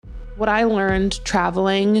What I learned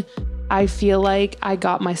traveling, I feel like I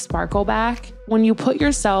got my sparkle back. When you put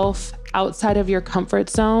yourself outside of your comfort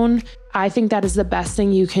zone, I think that is the best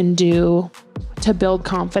thing you can do to build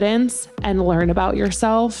confidence and learn about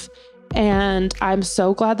yourself. And I'm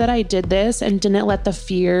so glad that I did this and didn't let the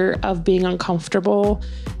fear of being uncomfortable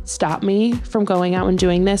stop me from going out and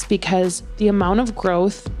doing this, because the amount of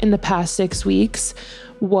growth in the past 6 weeks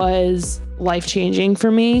was life-changing for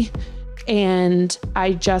me. And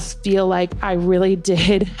I just feel like I really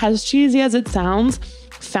did, as cheesy as it sounds,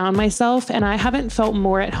 found myself. And I haven't felt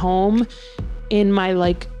more at home in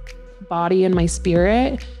my body and my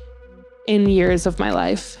spirit in years of my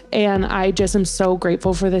life. And I just am so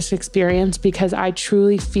grateful for this experience, because I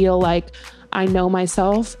truly feel like I know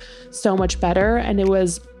myself so much better. And it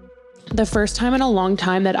was the first time in a long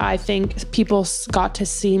time that I think people got to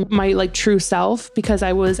see my true self, because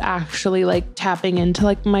I was actually tapping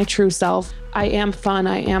into my true self. I am fun.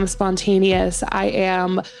 I am spontaneous. I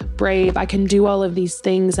am brave. I can do all of these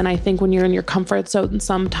things. And I think when you're in your comfort zone,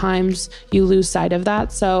 sometimes you lose sight of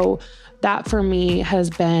that. So that for me has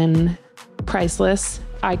been priceless.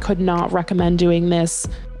 I could not recommend doing this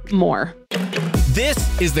more.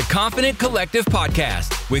 This is the Confident Collective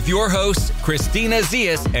Podcast with your hosts, Christina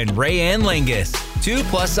Zias and Raeann Langus, two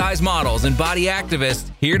plus-size models and body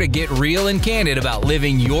activists here to get real and candid about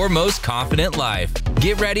living your most confident life.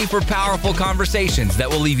 Get ready for powerful conversations that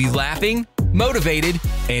will leave you laughing, motivated,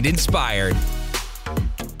 and inspired.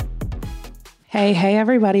 Hey,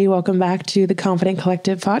 everybody. Welcome back to the Confident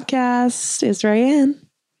Collective Podcast. It's Raeann.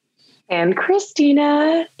 And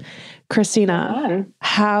Christina. Christina,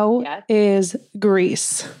 how is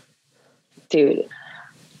Greece? Dude,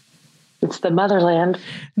 it's the motherland.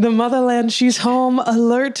 The motherland. She's home.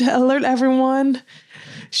 Alert everyone.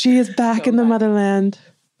 She is back in the motherland.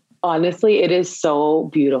 Honestly, it is so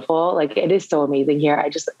beautiful. It is so amazing here.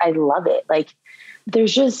 I love it.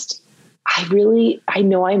 I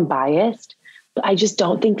know I'm biased, but I just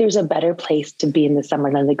don't think there's a better place to be in the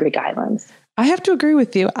summer than the Greek islands. I have to agree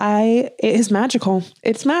with you. It is magical.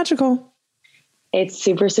 It's magical. It's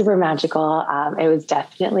super, super magical. It was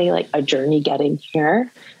definitely a journey getting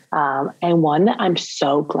here. And one that I'm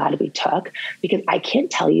so glad we took, because I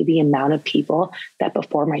can't tell you the amount of people that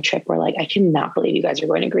before my trip were I cannot believe you guys are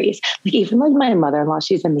going to Greece. Even my mother-in-law,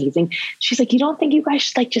 she's amazing. She's you don't think you guys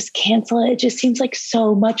should just cancel it? It just seems like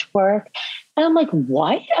so much work. And I'm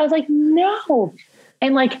what? I was no.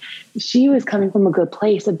 And she was coming from a good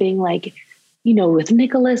place of being with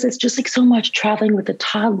Nicholas, it's just so much traveling with a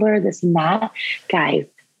toddler, this and that. Guys,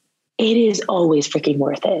 it is always freaking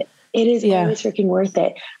worth it. It is always freaking worth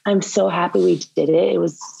it. I'm so happy we did it. It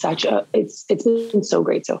was it's been so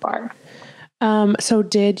great so far. So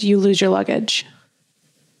did you lose your luggage?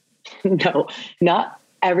 No, not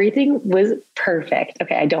everything was perfect.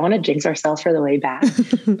 Okay. I don't want to jinx ourselves for the way back,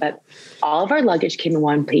 but all of our luggage came in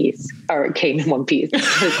one piece.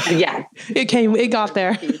 Yeah. It got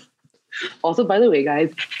there. Also, by the way,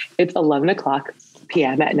 guys, it's 11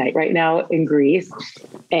 p.m. at night right now in Greece.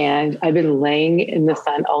 And I've been laying in the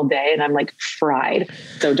sun all day and I'm fried.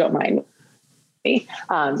 So don't mind me.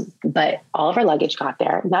 But all of our luggage got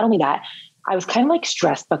there. Not only that, I was kind of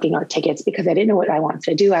stressed booking our tickets because I didn't know what I wanted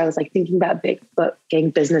to do. I was thinking about booking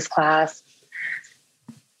business class.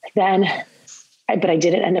 But I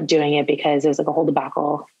didn't end up doing it because it was a whole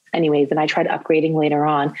debacle anyways. And I tried upgrading later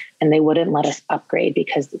on and they wouldn't let us upgrade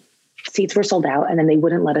because seats were sold out. And then they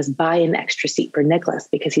wouldn't let us buy an extra seat for Nicholas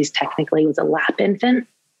because he's technically was a lap infant.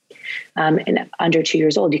 And under 2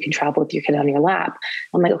 years old, you can travel with your kid on your lap.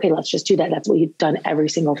 I'm okay, let's just do that. That's what you've done every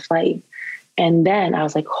single flight. And then I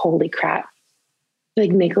was holy crap.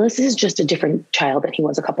 Nicholas is just a different child than he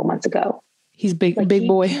was a couple months ago. He's big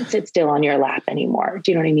boy. He can't sit still on your lap anymore.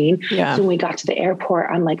 Do you know what I mean? Yeah. So when we got to the airport,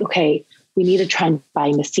 I'm okay, we need to try and buy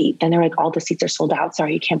him a seat. And they're all the seats are sold out.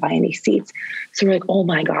 Sorry, you can't buy any seats. So we're oh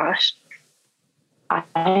my gosh.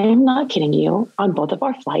 I'm not kidding you. On both of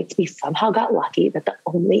our flights, we somehow got lucky that the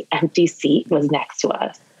only empty seat was next to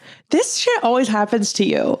us. This shit always happens to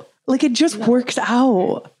you. It just works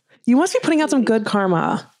out. You must be putting out some good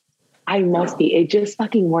karma. I must be. It just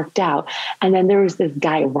fucking worked out. And then there was this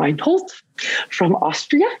guy, Reinhold from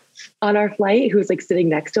Austria on our flight who was sitting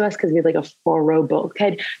next to us because we had a 4-row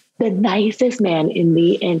bulkhead. The nicest man in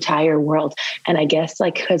the entire world. And I guess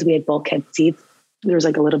because we had bulkhead seats, there was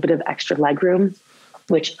a little bit of extra leg room,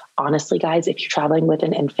 which honestly, guys, if you're traveling with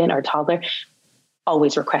an infant or toddler,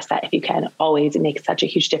 always request that if you can. Always. It makes such a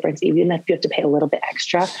huge difference. Even if you have to pay a little bit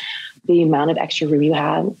extra, the amount of extra room you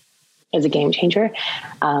have is a game changer.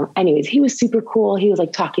 Anyways, he was super cool. He was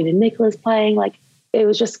talking to Nicholas, playing. It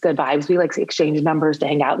was just good vibes. We exchanged numbers to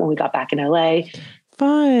hang out when we got back in LA.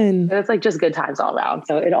 fun. It's like just good times all around.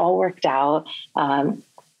 So it all worked out.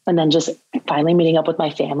 And then just finally meeting up with my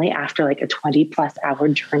family after like a 20+ hour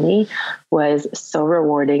journey was so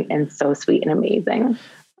rewarding and so sweet and amazing.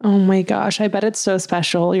 Oh my gosh. I bet it's so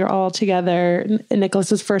special. You're all together.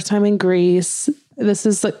 Nicholas's first time in Greece. This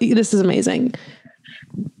is amazing.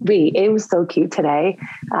 It was so cute today.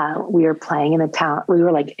 We were playing in the town. We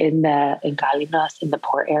were like in Galinos in the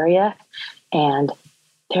port area, and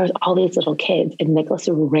there was all these little kids, and Nicholas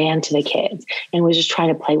ran to the kids and was just trying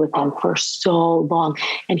to play with them for so long.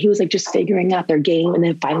 And he was like just figuring out their game. And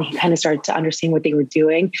then finally he kind of started to understand what they were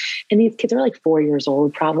doing. And these kids are like 4 years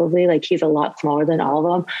old, probably. Like he's a lot smaller than all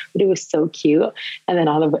of them, but it was so cute. And then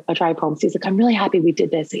on the drive home, he's like, I'm really happy we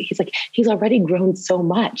did this. He's like, he's already grown so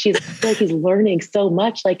much. He's learning so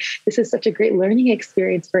much. Like this is such a great learning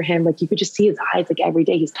experience for him. Like you could just see his eyes, like every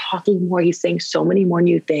day he's talking more, he's saying so many more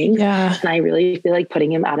new things. Yeah. And I really feel like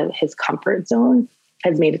putting him out of his comfort zone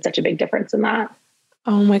has made it such a big difference in that.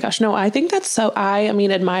 Oh my gosh. No, I think that's so, I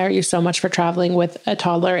mean, admire you so much for traveling with a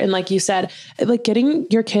toddler. And like you said, like getting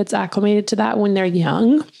your kids acclimated to that when they're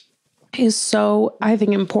young is so, I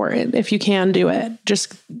think, important if you can do it.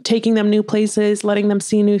 Just taking them new places, letting them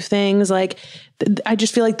see new things. Like, I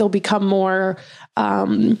just feel like they'll become more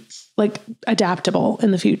like adaptable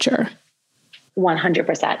in the future.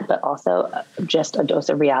 100%, but also just a dose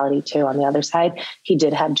of reality too. On the other side, he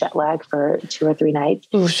did have jet lag for 2 or 3 nights.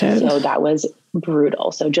 Oh shit. So that was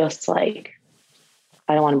brutal. So just like,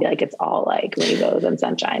 I don't want to be like, it's all like rainbows and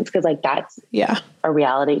sunshines. Cause like that's a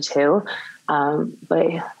reality too. But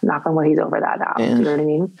knock on wood, he's over that now. Yeah. You know what I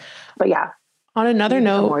mean? But yeah. On another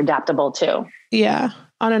note, more adaptable too. Yeah.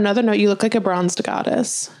 On another note, you look like a bronzed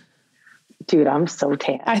goddess. Dude, I'm so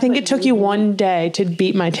tan. I think it took you one day to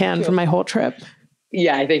beat my tan for my whole trip.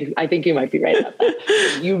 Yeah, I think you might be right about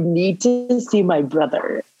that. You need to see my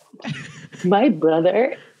brother. My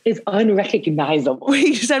brother is unrecognizable.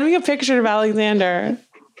 Wait, send me a picture of Alexander.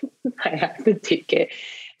 I have to take it.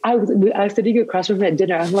 I was sitting across from him at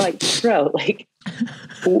dinner. I'm like, bro, like,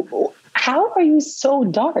 how are you so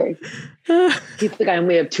dark? He's like, I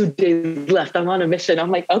only have 2 days left. I'm on a mission. I'm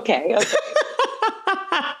like, okay.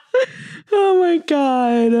 Oh my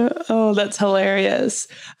God. Oh, that's hilarious.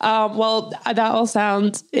 Well, that all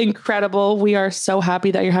sounds incredible. We are so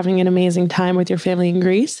happy that you're having an amazing time with your family in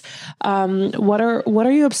Greece. What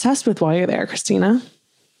are you obsessed with while you're there, Christina?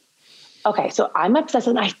 Okay. So I'm obsessed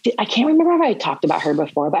with, I can't remember if I talked about her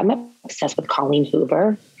before, but I'm obsessed with Colleen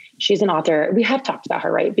Hoover. She's an author. We have talked about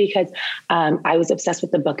her, right? Because I was obsessed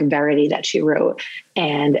with the book Verity that she wrote.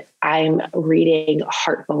 And I'm reading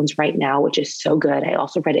Heartbones right now, which is so good. I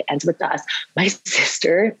also read It Ends With Us. My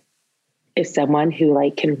sister is someone who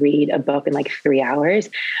like can read a book in like 3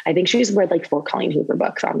 hours. I think she's read like 4 Colleen Hoover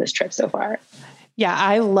books on this trip so far. Yeah,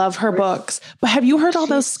 I love her books. But have you heard all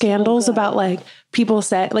those scandals about like people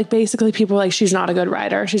say, like basically people are like, she's not a good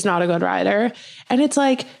writer. She's not a good writer. And it's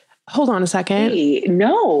like, hold on a second. Hey,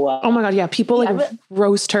 no. Oh my God. Yeah. People like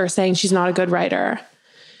roast her saying she's not a good writer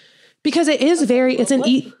because it is it's an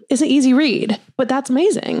easy read, but that's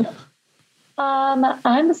amazing.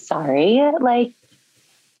 I'm sorry. Like,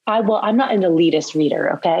 I'm not an elitist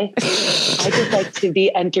reader. Okay. I just like to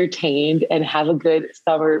be entertained and have a good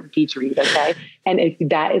summer beach read. Okay. And if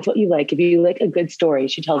that is what you like, if you like a good story,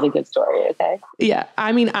 she tells a good story. Okay. Yeah.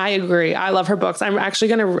 I mean, I agree. I love her books. I'm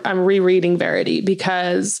actually I'm rereading Verity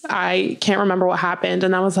because I can't remember what happened.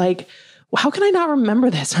 And I was like, how can I not remember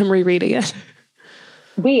this? I'm rereading it.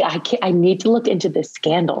 Wait, I need to look into this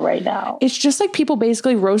scandal right now. It's just like people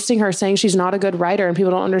basically roasting her saying she's not a good writer and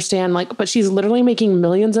people don't understand but she's literally making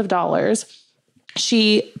millions of dollars.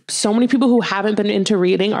 So many people who haven't been into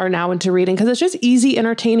reading are now into reading because it's just easy,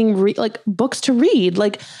 entertaining, books to read.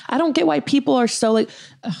 Like, I don't get why people are so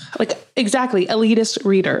exactly elitist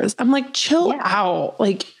readers. I'm like, chill out.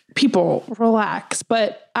 Like, people relax.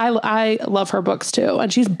 But I love her books too.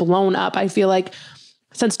 And she's blown up, I feel like,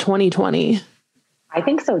 since 2020. I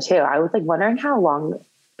think so too. I was like wondering how long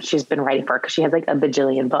she's been writing for because she has like a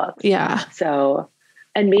bajillion books. Yeah. So,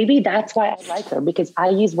 and maybe that's why I like her because I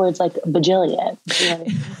use words like bajillion. You know what I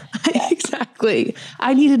mean? Yeah. Exactly.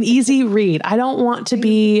 I need an easy read. I don't want to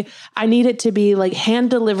be, I need it to be like hand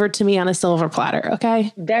delivered to me on a silver platter.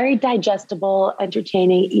 Okay. Very digestible,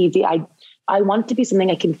 entertaining, easy. I want it to be something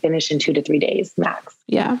I can finish in 2 to 3 days max.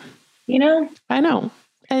 Yeah. You know? I know.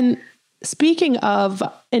 And speaking of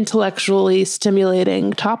intellectually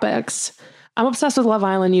stimulating topics, I'm obsessed with Love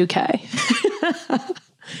Island UK.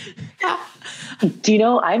 Do you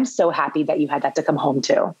know, I'm so happy that you had that to come home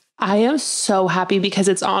to. I am so happy because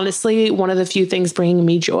it's honestly one of the few things bringing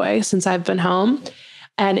me joy since I've been home.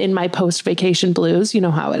 And in my post-vacation blues, you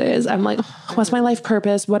know how it is. I'm like, what's my life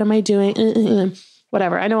purpose? What am I doing?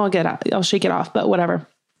 Whatever. I know I'll shake it off, but whatever.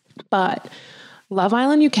 But Love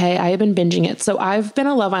Island UK, I have been binging it. So I've been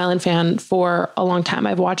a Love Island fan for a long time.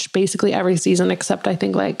 I've watched basically every season except I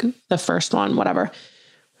think like the first one, whatever.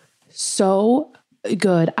 So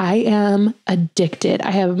good. I am addicted.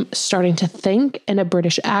 I am starting to think in a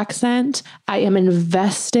British accent. I am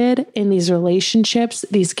invested in these relationships,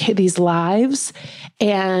 these lives.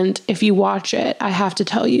 And if you watch it, I have to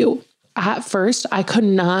tell you, at first, I could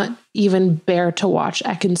not even bear to watch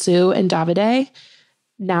Ekin-Su and Davide.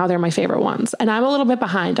 Now they're my favorite ones. And I'm a little bit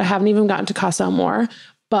behind. I haven't even gotten to Casa Amor,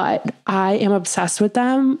 but I am obsessed with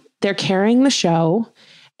them. They're carrying the show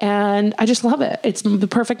and I just love it. It's the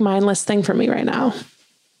perfect mindless thing for me right now.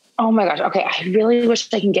 Oh my gosh. Okay. I really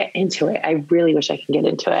wish I can get into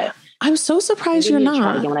it. I'm so surprised you're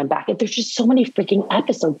not. Again when I'm back. There's just so many freaking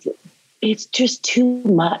episodes. It's just too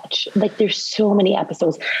much. Like there's so many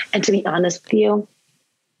episodes. And to be honest with you,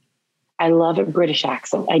 I love a British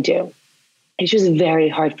accent. I do. It's just very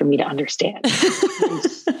hard for me to understand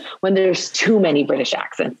when there's too many British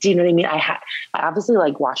accents. Do you know what I mean? I obviously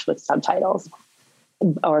like watch with subtitles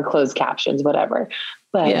or closed captions, whatever.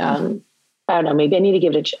 But yeah. I don't know. Maybe I need to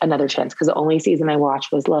give it another chance because the only season I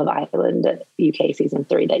watched was Love Island UK season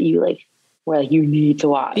 3 that you were like, you need to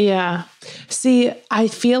watch. Yeah. See, I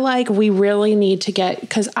feel like we really need to get,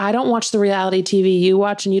 because I don't watch the reality TV you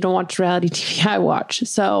watch and you don't watch reality TV I watch.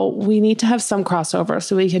 So we need to have some crossover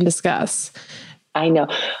so we can discuss. I know.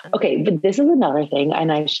 Okay. But this is another thing.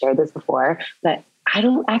 And I've shared this before, that I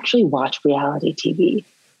don't actually watch reality TV.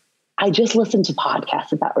 I just listen to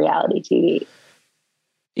podcasts about reality TV.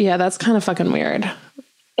 Yeah. That's kind of fucking weird.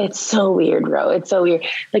 It's so weird, bro. It's so weird.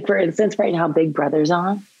 Like for instance, right now, Big Brother's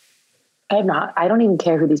on. I don't even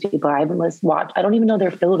care who these people are. I haven't watched. I don't even know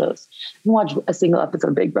their photos. I haven't watched a single episode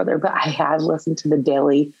of Big Brother, but I have listened to the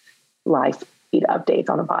daily live feed updates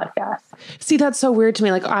on the podcast. See, that's so weird to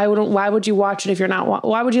me. Like, why would you watch it if you're not,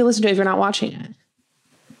 why would you listen to it if you're not watching it?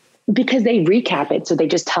 Because they recap it. So they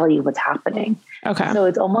just tell you what's happening. Okay. So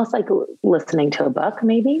it's almost like listening to a book,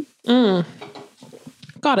 maybe.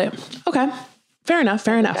 Got it. Okay. Fair enough.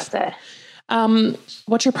 That's it.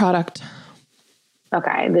 What's your product?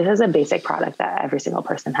 Okay, this is a basic product that every single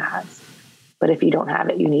person has. But if you don't have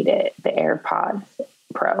it, you need it. The AirPods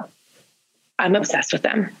Pro. I'm obsessed with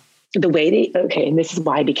them. And this is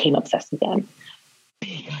why I became obsessed with them.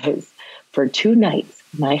 Because for 2 nights,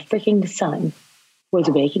 my freaking son was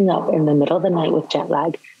waking up in the middle of the night with jet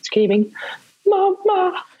lag, screaming,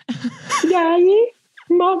 "Mama, Daddy,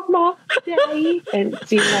 Mama, Daddy." And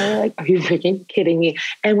Steve and I were like, are you freaking kidding me?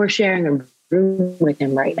 And we're sharing a room with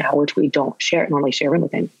him right now, which we don't normally share a room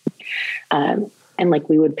with him. And like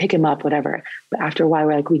we would pick him up, whatever. But after a while,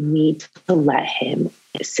 we're like, we need to let him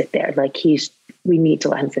sit there. Like we need to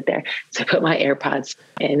let him sit there. So I put my AirPods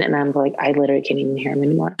in and I'm like, I literally can't even hear him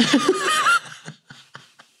anymore.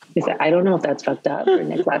 I don't know if that's fucked up or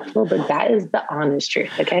neglectful, but that is the honest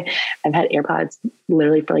truth. Okay. I've had AirPods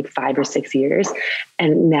literally for like 5 or 6 years.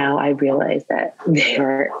 And now I realize that they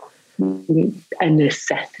are a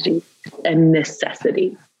necessity.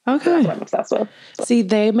 Okay. That's what I'm obsessed with. See,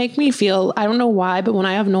 they make me feel, I don't know why, but when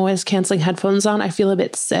I have noise canceling headphones on, I feel a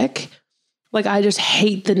bit sick. Like I just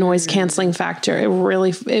hate the noise canceling factor. It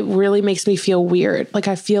really makes me feel weird. Like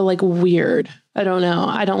I feel like weird. I don't know.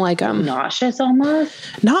 I don't like them. Nauseous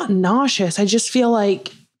almost? Not nauseous. I just feel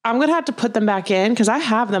like I'm going to have to put them back in because I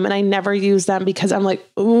have them and I never use them because I'm like,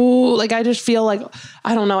 ooh, like I just feel like,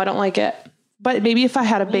 I don't know. I don't like it. But maybe if I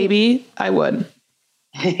had a baby, I would.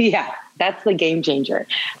 Yeah, that's the game changer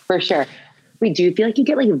for sure. We do feel like you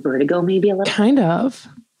get like a vertigo, maybe a little. Kind of.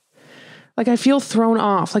 Like I feel thrown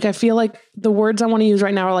off. Like I feel like the words I want to use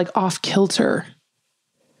right now are like off kilter.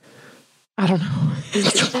 I don't know.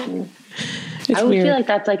 It's I would weird. feel like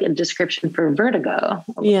that's like a description for vertigo.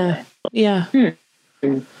 Yeah. Yeah.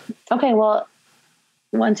 Okay. Well,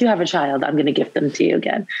 once you have a child, I'm going to gift them to you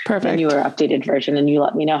again. Perfect. In your updated version and you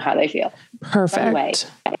let me know how they feel. Perfect. By the way,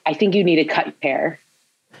 I think you need to cut your hair.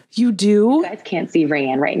 You do? You guys can't see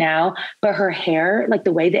Raeann right now, but her hair, like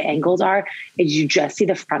the way the angles are, is you just see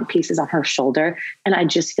the front pieces on her shoulder. And I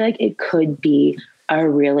just feel like it could be a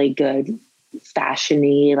really good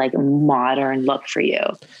fashion-y, like modern look for you.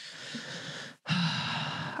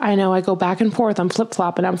 I know. I go back and forth. I'm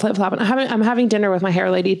flip-flopping. I'm having dinner with my hair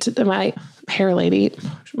lady,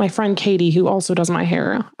 my friend Katie, who also does my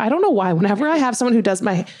hair. I don't know why. Whenever I have someone who does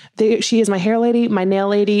she is my hair lady, my nail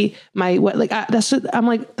lady, I'm like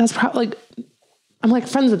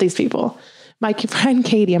friends with these people. My friend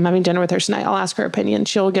Katie, I'm having dinner with her tonight. I'll ask her opinion.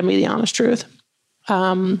 She'll give me the honest truth.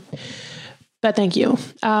 But thank you.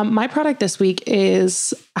 My product this week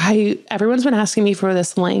is everyone's been asking me for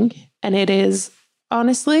this link, and it is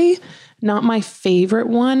honestly not my favorite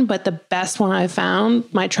one, but the best one I've found,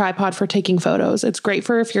 my tripod for taking photos. It's great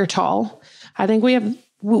for if you're tall. I think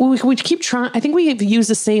we keep trying. I think we have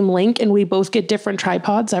used the same link and we both get different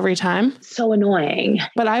tripods every time. So annoying.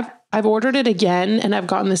 But I've ordered it again and I've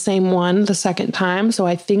gotten the same one the second time. So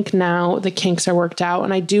I think now the kinks are worked out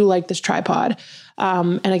and I do like this tripod.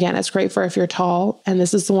 And again, it's great for if you're tall. And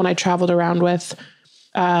this is the one I traveled around with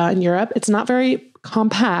in Europe. It's not very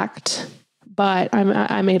compact, but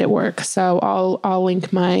I made it work. So I'll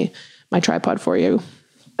link my tripod for you.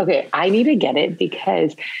 Okay. I need to get it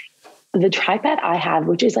because the tripod I have,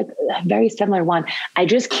 which is like a very similar one, I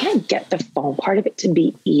just can't get the foam part of it to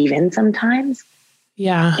be even sometimes.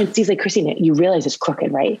 Yeah. And Steve's like, Christina, you realize it's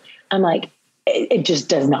crooked, right? I'm like, it just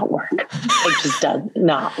does not work. It just does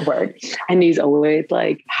not work. And he's always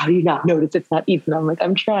like, how do you not notice it's not even? I'm like,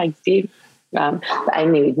 I'm trying, Steve. But I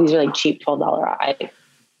knew these are like cheap $12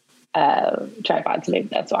 tripods. Maybe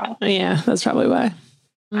that's why. Yeah, that's probably why.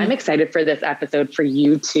 I'm excited for this episode for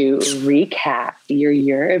you to recap your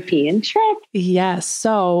European trip. Yes.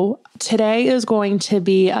 So today is going to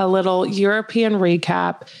be a little European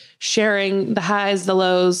recap, sharing the highs, the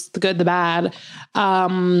lows, the good, the bad,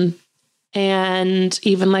 and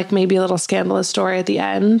even like maybe a little scandalous story at the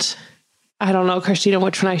end. I don't know, Christina,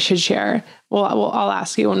 which one I should share. Well, I'll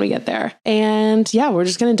ask you when we get there. And yeah, we're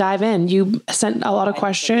just going to dive in. You sent a lot of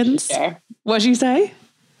questions. What'd you say?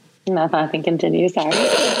 Nothing. Continue. Sorry.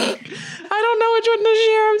 I don't know which one to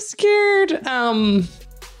share. I'm scared.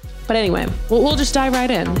 But anyway, we'll just dive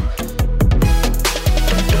right in.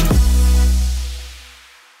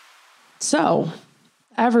 So,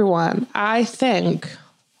 everyone, I think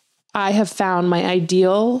I have found my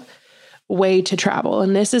ideal way to travel.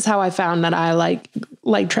 And this is how I found that I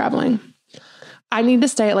like traveling. I need to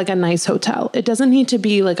stay at like a nice hotel. It doesn't need to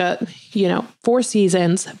be like a, Four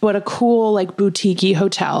Seasons, but a cool like boutique-y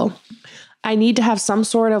hotel. I need to have some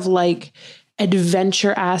sort of like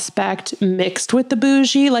adventure aspect mixed with the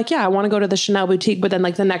bougie. Like, yeah, I want to go to the Chanel boutique, but then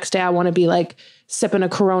like the next day I want to be like sipping a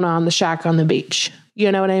Corona on the shack on the beach.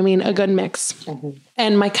 You know what I mean? A good mix. Mm-hmm.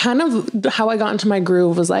 And my kind of how I got into my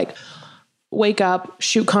groove was like, wake up,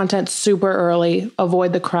 shoot content super early,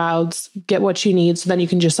 avoid the crowds, get what you need so then you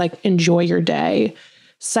can just like enjoy your day.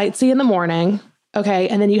 Sightsee in the morning, okay?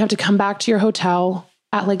 And then you have to come back to your hotel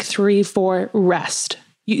at like 3, 4, rest.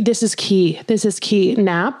 This is key. This is key.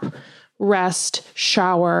 Nap, rest,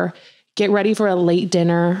 shower, get ready for a late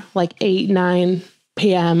dinner, like 8, 9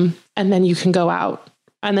 p.m., and then you can go out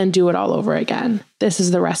and then do it all over again. This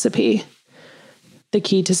is the recipe, the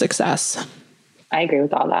key to success. I agree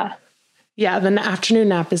with all that. Yeah, the afternoon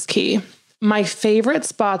nap is key. My favorite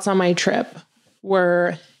spots on my trip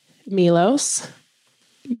were Milos,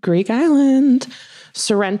 Greek island,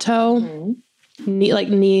 Sorrento, like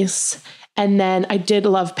Nice, and then I did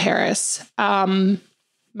love Paris. My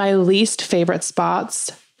least favorite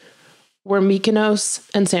spots were Mykonos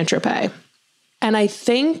and Saint-Tropez. And I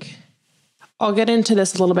think I'll get into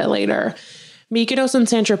this a little bit later. Mykonos and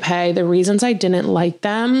Saint-Tropez, the reasons I didn't like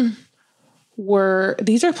them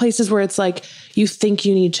these are places where it's like, you think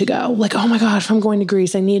you need to go. Like, oh my gosh, if I'm going to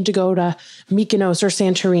Greece, I need to go to Mykonos or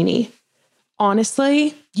Santorini.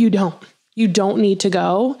 Honestly, you don't. You don't need to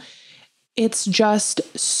go. It's just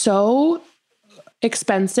so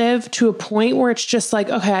expensive to a point where it's just like,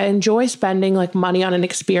 okay, I enjoy spending like money on an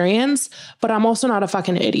experience, but I'm also not a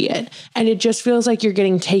fucking idiot. And it just feels like you're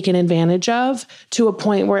getting taken advantage of to a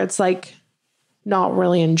point where it's like not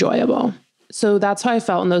really enjoyable. So that's how I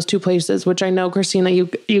felt in those two places, which I know, Christina, you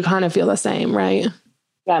kind of feel the same, right?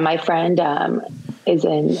 Yeah, my friend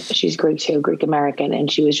she's Greek too, Greek American,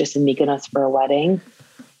 and she was just in Mykonos for a wedding.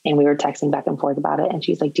 And we were texting back and forth about it. And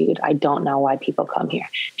she's like, dude, I don't know why people come here.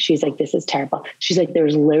 She's like, this is terrible. She's like,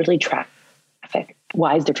 there's literally traffic.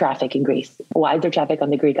 Why is there traffic in Greece? Why is there traffic on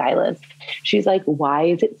the Greek islands? She's like, why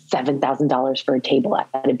is it $7,000 for a table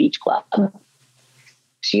at a beach club?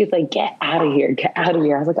 She's like, get out of here, get out of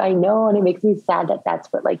here. I was like, I know. And it makes me sad that that's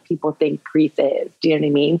what like people think Greece is. Do you know what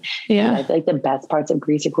I mean? Yeah. And I feel like the best parts of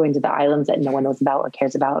Greece are going to the islands that no one knows about or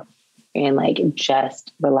cares about, and like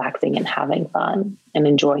just relaxing and having fun and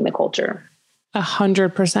enjoying the culture.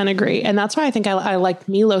 100% agree. And that's why I think I liked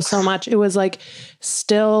Milo so much. It was like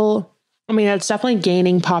still, I mean, it's definitely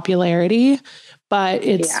gaining popularity, but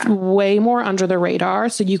it's way more under the radar.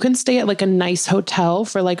 So you can stay at like a nice hotel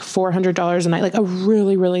for like $400 a night, like a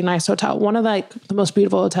really, really nice hotel. One of like the most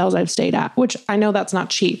beautiful hotels I've stayed at, which I know that's not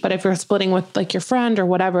cheap, but if you're splitting with like your friend or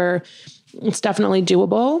whatever, it's definitely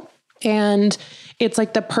doable. And it's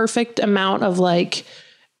like the perfect amount of like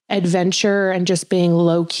adventure and just being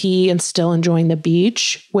low key and still enjoying the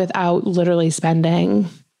beach without literally spending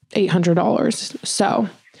 $800. So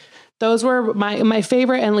those were my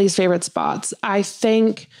favorite and least favorite spots. I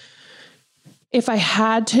think if I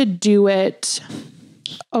had to do it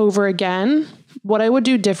over again, what I would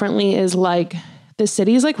do differently is like the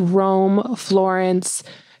cities like Rome, Florence,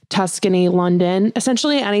 Tuscany, London,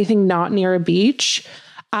 essentially anything not near a beach,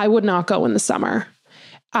 I would not go in the summer.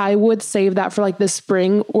 I would save that for like the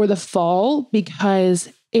spring or the fall because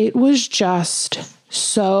it was just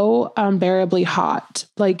so unbearably hot,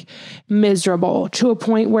 like miserable to a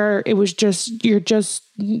point where it was just, you're just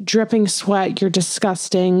dripping sweat. You're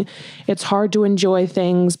disgusting. It's hard to enjoy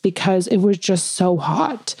things because it was just so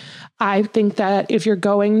hot. I think that if you're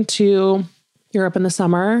going to Europe in the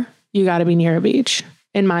summer, you got to be near a beach,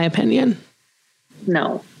 in my opinion.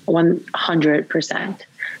 No, 100%.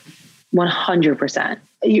 100%.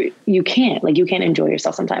 You can't enjoy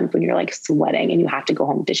yourself sometimes when you're like sweating and you have to go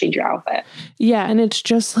home to change your outfit. Yeah. And it's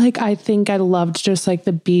just like, I think I loved just like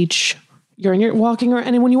the beach. You're walking around,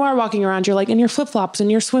 and when you are walking around, you're like in your flip-flops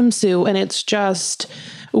and your swimsuit, and it's just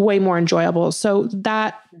way more enjoyable. So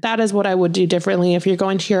that is what I would do differently. If you're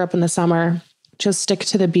going to Europe in the summer, just stick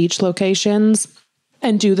to the beach locations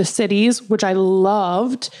and do the cities, which I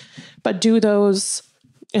loved, but do those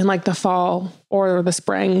in like the fall or the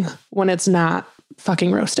spring when it's not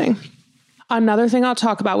fucking roasting. Another thing I'll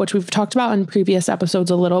talk about, which we've talked about in previous episodes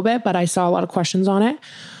a little bit, but I saw a lot of questions on it,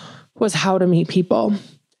 was how to meet people.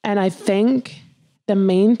 And I think the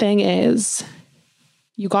main thing is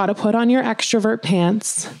you got to put on your extrovert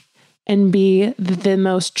pants and be the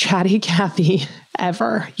most chatty Cathy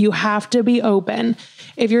ever. You have to be open.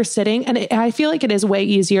 If you're sitting, and I feel like it is way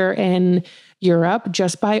easier in Europe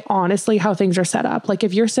just by honestly how things are set up. Like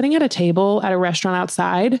if you're sitting at a table at a restaurant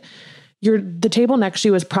outside, the table next to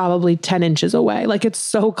you is probably 10 inches away. Like it's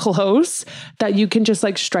so close that you can just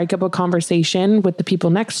like strike up a conversation with the people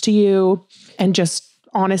next to you, and just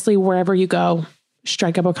honestly, wherever you go,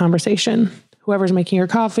 strike up a conversation. Whoever's making your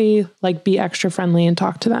coffee, like be extra friendly and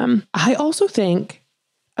talk to them. I also think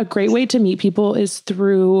a great way to meet people is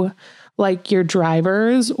through like your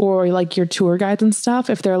drivers or like your tour guides and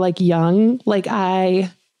stuff. If they're like young, like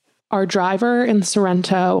our driver in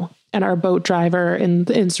Sorrento and our boat driver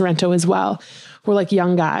in Sorrento as well, were like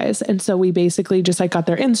young guys. And so we basically just like got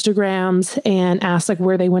their Instagrams and asked like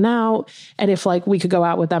where they went out and if like we could go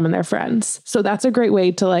out with them and their friends. So that's a great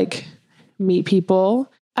way to like meet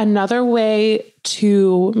people. Another way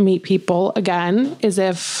to meet people again is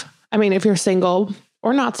if you're single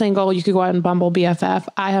or not single, you could go out and Bumble BFF.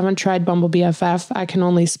 I haven't tried Bumble BFF. I can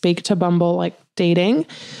only speak to Bumble like dating.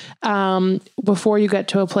 Before you get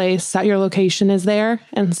to a place, set your location is there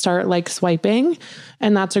and start like swiping.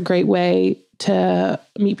 And that's a great way to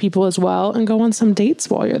meet people as well and go on some dates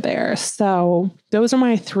while you're there. So those are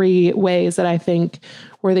my 3 ways that I think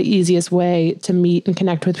were the easiest way to meet and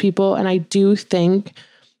connect with people. And I do think,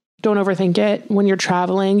 don't overthink it. When you're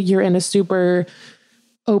traveling, you're in a super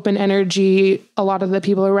open energy. A lot of the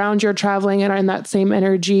people around you are traveling and are in that same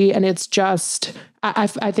energy. And it's just, I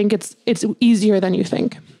think it's easier than you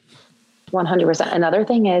think. 100%. Another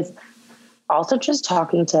thing is also just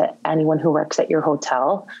talking to anyone who works at your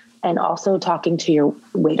hotel and also talking to your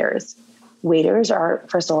waiters. Waiters are,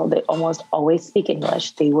 first of all, they almost always speak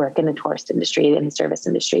English. They work in the tourist industry and the service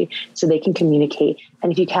industry, so they can communicate.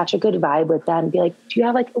 And if you catch a good vibe with them, be like, do you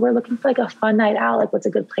have like, we're looking for like a fun night out. Like what's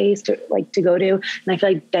a good place to go to? And I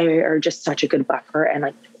feel like they are just such a good buffer and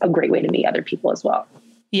like a great way to meet other people as well.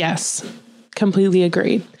 Yes, completely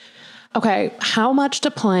agreed. Okay. How much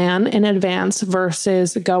to plan in advance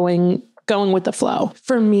versus going with the flow?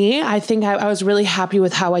 For me, I think I was really happy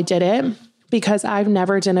with how I did it, because I've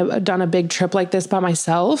never done a big trip like this by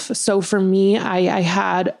myself. So for me, I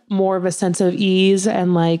had more of a sense of ease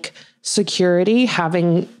and like security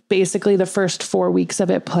having basically the first 4 weeks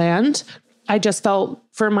of it planned. I just felt,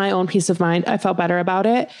 for my own peace of mind, I felt better about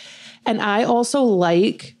it. And I also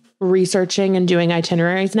like researching and doing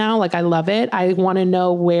itineraries now. Like I love it. I want to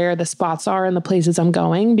know where the spots are and the places I'm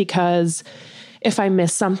going, because if I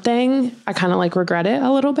miss something, I kind of like regret it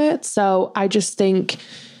a little bit. So I just think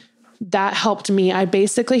that helped me. I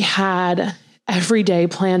basically had every day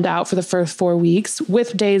planned out for the first 4 weeks,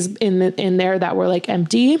 with days in there that were like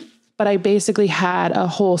empty, but I basically had a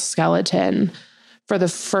whole skeleton for the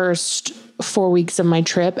first 4 weeks of my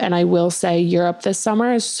trip. And I will say Europe this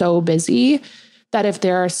summer is so busy that if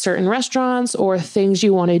there are certain restaurants or things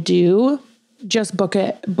you want to do, just book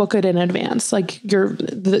it in advance. Like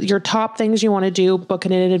your top things you want to do, book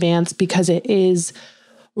it in advance, because it is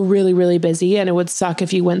really, really busy. And it would suck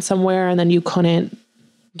if you went somewhere and then you couldn't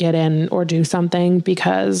get in or do something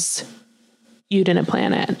because you didn't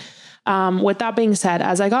plan it. With that being said,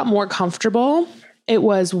 as I got more comfortable, it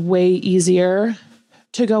was way easier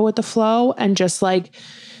to go with the flow and just like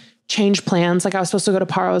change plans. Like I was supposed to go to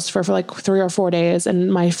Paros for like 3 or 4 days,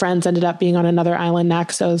 and my friends ended up being on another island,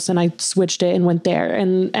 Naxos, and I switched it and went there.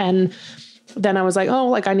 And then I was like, oh,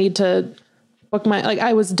 like I need to book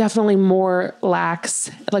I was definitely more lax,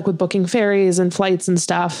 like with booking ferries and flights and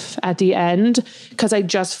stuff at the end, because I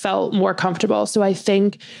just felt more comfortable. So I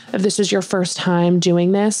think if this is your first time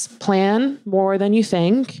doing this, plan more than you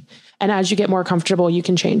think. And as you get more comfortable, you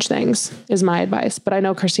can change things, is my advice. But I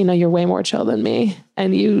know, Christina, you're way more chill than me,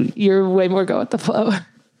 and you're way more go with the flow.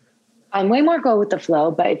 I'm way more go with the flow,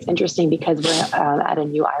 but it's interesting because we're at a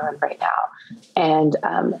new island right now. And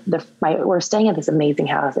we're staying at this amazing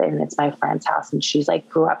house, and it's my friend's house. And she's like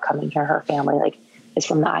grew up coming here. Her family like is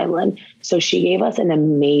from the island. So she gave us an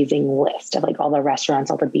amazing list of like all the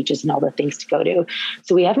restaurants, all the beaches, and all the things to go to.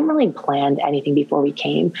 So we haven't really planned anything before we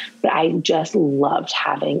came, but I just loved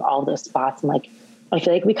having all those spots. And like, I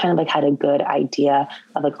feel like we kind of like had a good idea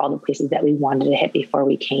of like all the places that we wanted to hit before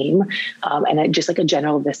we came. And just like a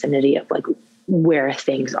general vicinity of like where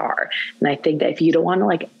things are. And I think that if you don't want to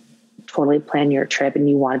like totally plan your trip and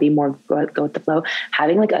you want to be more go with the flow,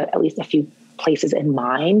 having like at least a few places in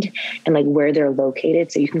mind and like where they're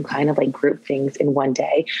located, so you can kind of like group things in one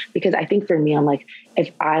day. Because I think for me, I'm like,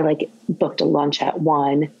 if I like booked a lunch at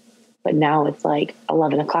 1, but now it's like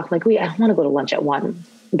 11 o'clock, like I don't want to go to lunch at 1.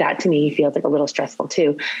 That to me feels like a little stressful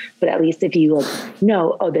too. But at least if you like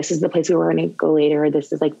know, oh, this is the place where we're going to go later,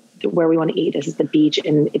 this is like where we want to eat, this is the beach,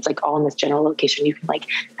 and it's like all in this general location, you can like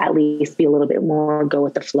at least be a little bit more go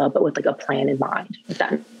with the flow, but with like a plan in mind, if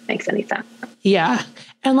that makes any sense. Yeah.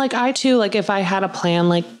 And like I too, like if I had a plan,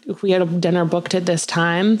 like if we had a dinner booked at this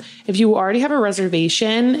time, if you already have a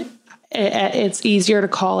reservation, it's easier to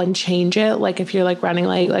call and change it. Like if you're like running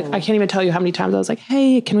late, like I can't even tell you how many times I was like,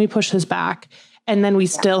 hey, can we push this back? And then we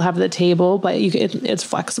still have the table, but it's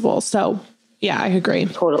flexible. So yeah, I agree.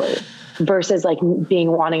 Totally. Versus like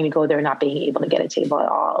wanting to go there, not being able to get a table at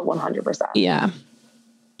all. 100%. Yeah.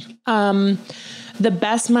 The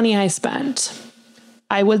best money I spent,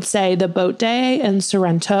 I would say the boat day in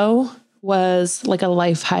Sorrento was like a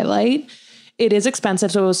life highlight. It is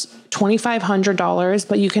expensive. So it was $2,500,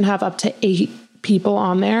 but you can have up to 8 people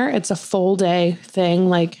on there. It's a full day thing,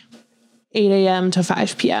 like 8 a.m. to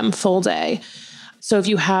 5 p.m. full day. So if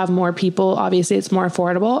you have more people, obviously it's more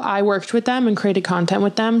affordable. I worked with them and created content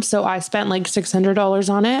with them. So I spent like $600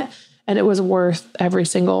 on it, and it was worth every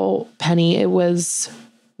single penny. It was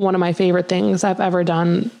one of my favorite things I've ever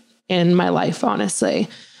done in my life, honestly.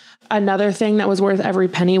 Another thing that was worth every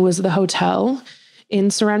penny was the hotel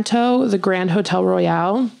in Sorrento, the Grand Hotel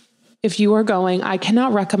Royale. If you are going, I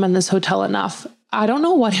cannot recommend this hotel enough. I don't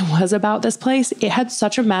know what it was about this place. It had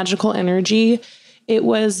such a magical energy. It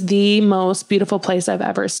was the most beautiful place I've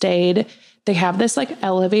ever stayed. They have this like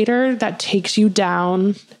elevator that takes you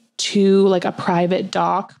down to like a private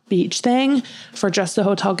dock beach thing for just the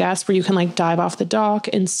hotel guests, where you can like dive off the dock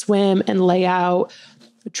and swim and lay out,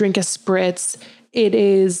 drink a spritz.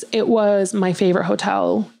 It was my favorite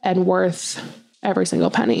hotel and worth every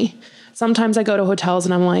single penny. Sometimes I go to hotels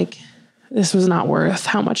and I'm like, this was not worth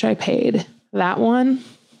how much I paid. That one,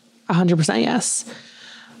 100% yes.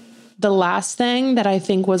 The last thing that I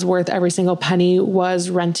think was worth every single penny was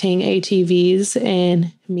renting ATVs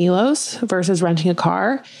in Milos versus renting a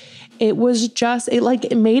car. It was just,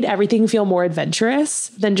 it made everything feel more adventurous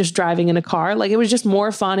than just driving in a car. Like it was just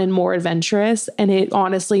more fun and more adventurous. And it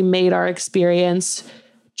honestly made our experience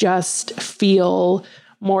just feel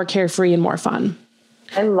more carefree and more fun.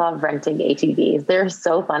 I love renting ATVs. They're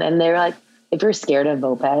so fun. And they're like, if you're scared of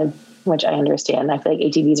mopeds, which I understand, I feel like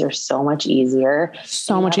ATVs are so much easier.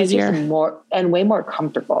 So much easier. More and way more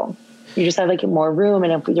comfortable. You just have like more room.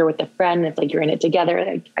 And if you're with a friend, it's like you're in it together.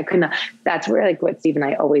 Like I couldn't, that's where like what Steve and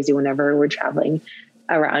I always do whenever we're traveling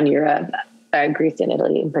around Europe, Greece and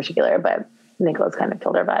Italy in particular. But Nicholas kind of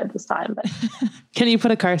killed our vibe this time. But can you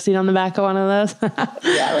put a car seat on the back of one of those?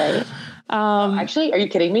 Yeah, right. Actually, are you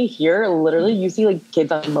kidding me? Here, literally, you see like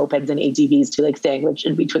kids on mopeds and ATVs to like sandwich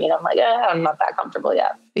in between. I'm like, I'm not that comfortable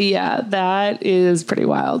yet. Yeah, that is pretty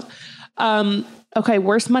wild. Okay,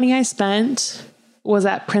 worst money I spent was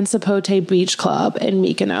at Principote Beach Club in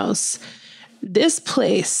Mykonos. This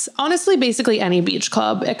place, honestly, basically any beach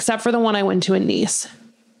club, except for the one I went to in Nice.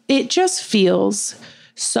 It just feels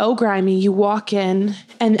so grimy. You walk in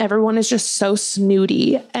and everyone is just so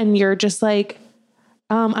snooty and you're just like,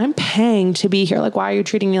 I'm paying to be here. Like, why are you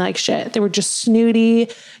treating me like shit? They were just snooty,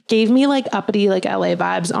 gave me like uppity, like LA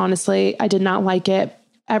vibes. Honestly, I did not like it.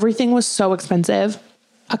 Everything was so expensive.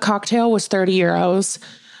 A cocktail was 30 euros.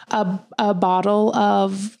 A bottle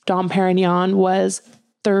of Dom Perignon was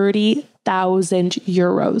 30,000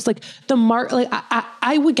 euros. Like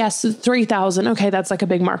I would guess 3,000. Okay. That's like a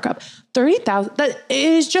big markup. 30,000. That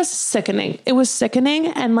is just sickening. It was sickening.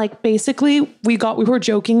 And like, basically we were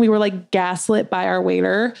joking. We were like gaslit by our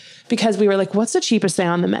waiter because we were like, what's the cheapest thing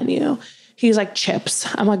on the menu? He's like, chips.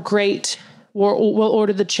 I'm like, great. We'll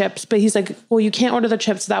order the chips. But he's like, well, you can't order the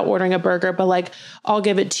chips without ordering a burger, but like, I'll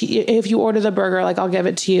give it to you. If you order the burger, like I'll give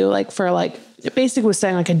it to you, like for like, basically was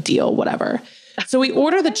saying like a deal, whatever. So we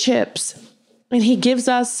order the chips and he brings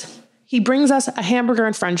us a hamburger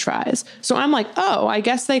and French fries. So I'm like, oh, I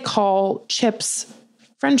guess they call chips,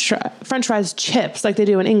 French fries chips like they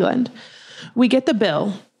do in England. We get the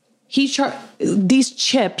bill. These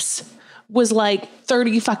chips was like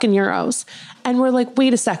 30 fucking euros. And we're like,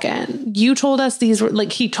 wait a second. You told us these were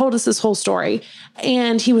like, he told us this whole story.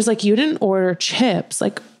 And he was like, you didn't order chips.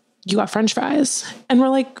 Like you got French fries. And we're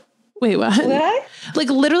like, wait, what? Like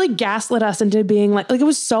literally gaslit us into being like it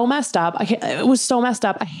was so messed up. It was so messed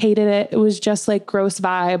up. I hated it. It was just like gross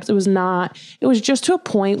vibes. It was just to a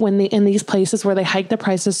point when in these places where they hike the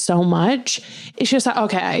prices so much, it's just like,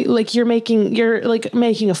 okay, like you're making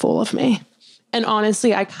a fool of me. And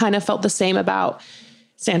honestly, I kind of felt the same about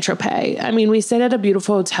Saint-Tropez. I mean, we stayed at a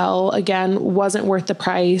beautiful hotel. Again, wasn't worth the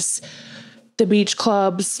price. The beach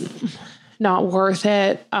clubs, not worth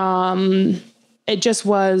it. It just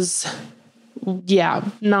was, these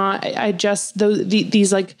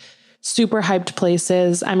like super hyped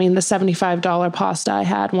places. I mean, the $75 pasta I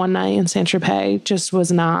had one night in Saint-Tropez just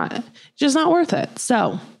not worth it.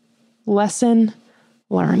 So, lesson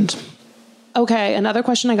learned. Okay, another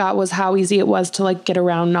question I got was how easy it was to like get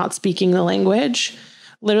around not speaking the language.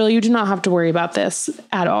 Literally, you do not have to worry about this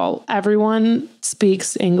at all. Everyone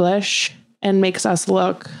speaks English and makes us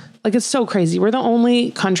look like it's so crazy. We're the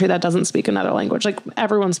only country that doesn't speak another language. Like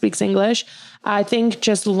everyone speaks English. I think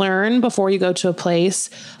just learn before you go to a place,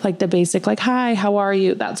 like the basic, like, hi, how are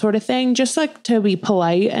you? That sort of thing. Just like to be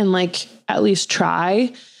polite and like at least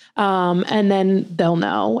try. And then they'll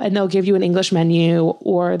know and they'll give you an English menu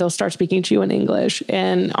or they'll start speaking to you in English.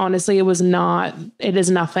 And honestly, it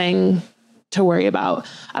is nothing to worry about.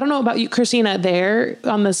 I don't know about you, Christina, there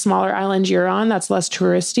on the smaller island you're on, that's less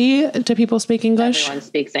touristy. Do people speak English? Everyone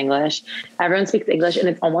speaks English. And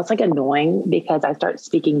it's almost like annoying because I start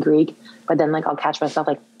speaking Greek, but then like I'll catch myself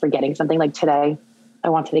like forgetting something. Like today I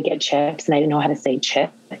wanted to get chips and I didn't know how to say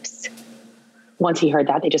chips. Once he heard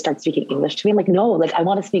that, they just started speaking English to me. I'm like, no, like I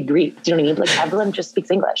want to speak Greek. Do you know what I mean? Like everyone just speaks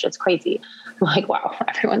English. It's crazy. I'm like, wow,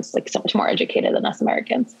 everyone's like so much more educated than us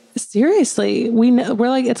Americans. Seriously, we're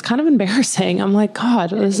like, it's kind of embarrassing. I'm like,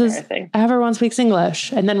 God, everyone speaks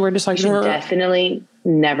English. And then we're just like, you should definitely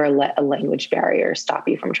never let a language barrier stop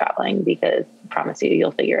you from traveling because I promise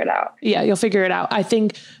you'll figure it out. Yeah, you'll figure it out. I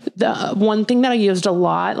think the one thing that I used a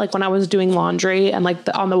lot, like when I was doing laundry and like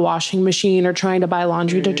on the washing machine or trying to buy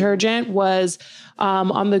laundry detergent was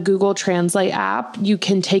on the Google Translate app, you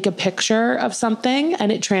can take a picture of something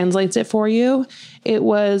and it translates it for you. It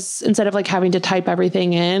was, instead of like having to type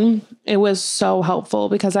everything in, it was so helpful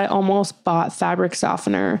because I almost bought fabric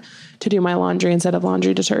softener to do my laundry instead of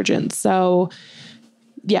laundry detergent. So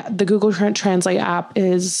yeah, the Google Translate app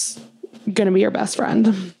is going to be your best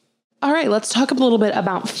friend. All right, let's talk a little bit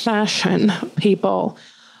about fashion, people.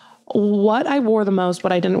 What I wore the most,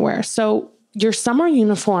 what I didn't wear. So your summer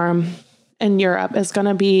uniform in Europe is going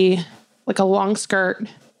to be like a long skirt,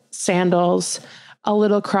 sandals, a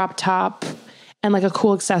little crop top, and like a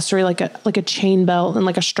cool accessory, like a chain belt and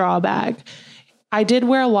like a straw bag. I did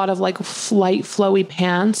wear a lot of like light flowy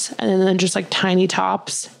pants and then just like tiny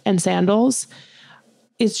tops and sandals.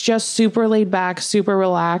 It's just super laid back, super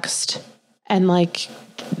relaxed, and like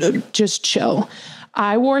just chill.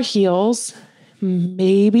 I wore heels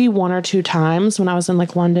maybe one or two times when I was in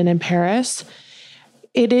like London and Paris.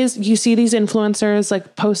 You see these influencers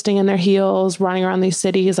like posting in their heels, running around these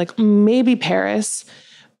cities, like maybe Paris,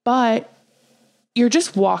 but you're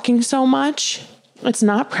just walking so much. It's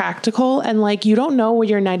not practical. And like, you don't know where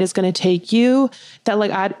your night is going to take you, that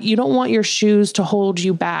like, you don't want your shoes to hold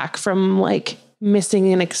you back from like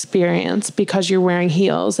missing an experience because you're wearing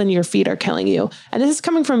heels and your feet are killing you. And this is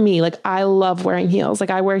coming from me. Like, I love wearing heels. Like,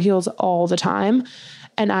 I wear heels all the time.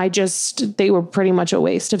 And they were pretty much a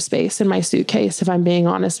waste of space in my suitcase, if I'm being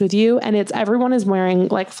honest with you. And everyone is wearing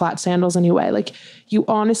like flat sandals anyway. Like, you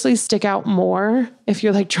honestly stick out more if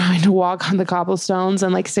you're like trying to walk on the cobblestones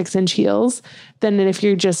and like 6-inch heels than if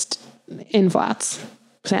you're just in flats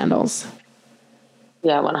sandals.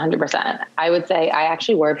 Yeah, 100%. I would say I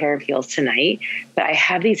actually wore a pair of heels tonight, but I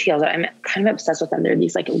have these heels. I'm kind of obsessed with them. They're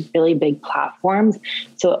these like really big platforms.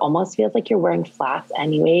 So it almost feels like you're wearing flats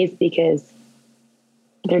anyways, because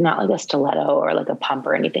they're not like a stiletto or like a pump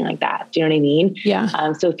or anything like that. Do you know what I mean?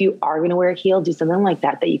 Yeah. So if you are going to wear a heel, do something like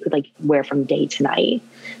that you could like wear from day to night.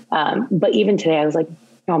 But even today I was like,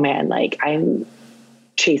 oh man, like I'm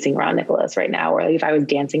chasing around Nicholas right now. Or like if I was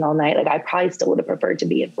dancing all night, like I probably still would have preferred to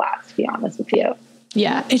be in flats, to be honest with you.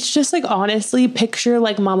 Yeah. It's just like, honestly, picture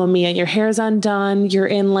like Mamma Mia, your hair's undone. You're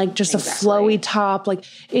in like just a flowy top. Like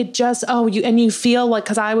it just, you feel like,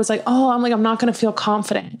 cause I was like, I'm not going to feel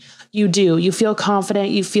confident. You do, you feel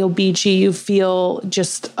confident, you feel beachy, you feel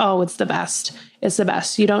just, it's the best. It's the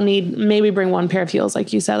best. You don't need, maybe bring one pair of heels,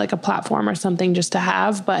 like you said, like a platform or something just to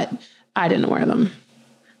have, but I didn't wear them.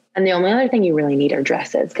 And the only other thing you really need are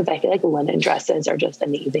dresses, because I feel like linen dresses are just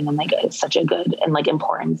amazing and like it's such a good and like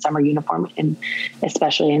important summer uniform, and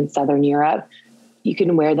especially in Southern Europe. You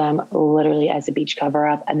can wear them literally as a beach cover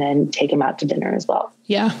up and then take them out to dinner as well.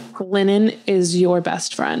 Yeah. Linen is your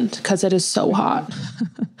best friend because it is so hot.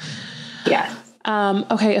 Yes.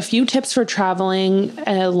 Okay. A few tips for traveling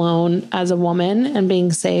alone as a woman and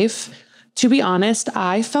being safe. To be honest,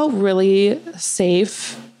 I felt really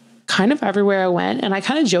safe kind of everywhere I went. And I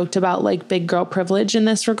kind of joked about like big girl privilege in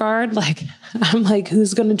this regard. Like, I'm like,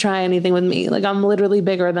 who's going to try anything with me? Like, I'm literally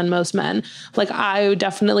bigger than most men. Like, I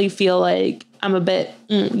definitely feel like I'm a bit,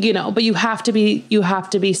 but you have to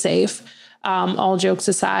be safe. All jokes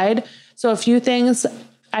aside. So a few things,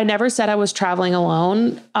 I never said I was traveling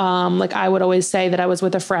alone. Like I would always say that I was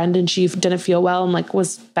with a friend and she didn't feel well and like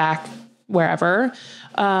was back wherever.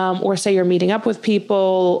 Or say you're meeting up with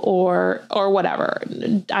people or whatever.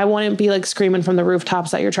 I wouldn't be like screaming from the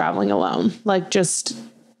rooftops that you're traveling alone. Like just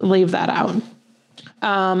leave that out.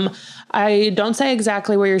 I don't say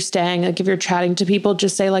exactly where you're staying. Like if you're chatting to people,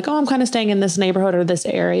 just say like, I'm kind of staying in this neighborhood or this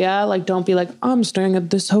area. Like, don't be like, I'm staying at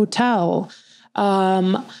this hotel.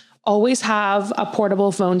 Always have a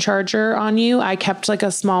portable phone charger on you. I kept like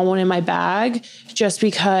a small one in my bag just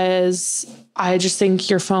because I just think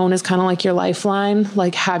your phone is kind of like your lifeline.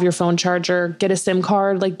 Like have your phone charger, get a SIM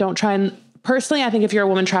card. Like don't try and personally, I think if you're a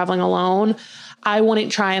woman traveling alone, I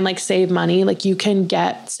wouldn't try and like save money. Like you can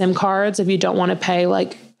get SIM cards if you don't want to pay.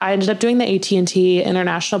 Like I ended up doing the AT&T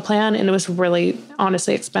international plan and it was really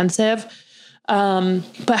honestly expensive.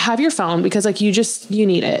 But have your phone because like you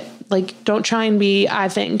need it. Like don't try and I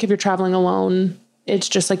think if you're traveling alone, it's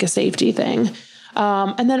just like a safety thing.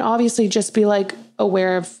 And then obviously just be like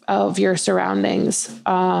aware of your surroundings.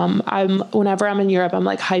 Whenever I'm in Europe, I'm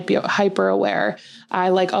like hyper aware. I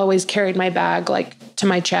like always carried my bag like to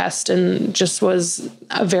my chest and just was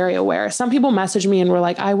very aware. Some people messaged me and were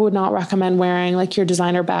like, I would not recommend wearing like your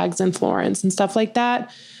designer bags in Florence and stuff like that.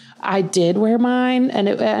 I did wear mine and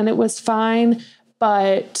it was fine,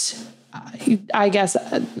 but I guess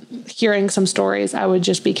hearing some stories, I would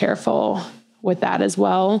just be careful with that as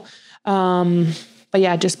well. But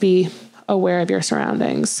yeah, just be aware of your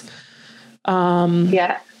surroundings.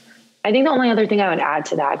 Yeah. I think the only other thing I would add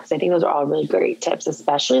to that, because I think those are all really great tips,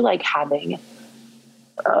 especially like having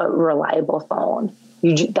a reliable phone.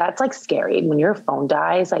 That's like scary. When your phone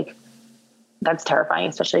dies, like that's terrifying,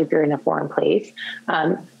 especially if you're in a foreign place.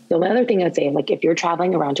 The only other thing I'd say, like if you're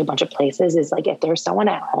traveling around to a bunch of places is like, if there's someone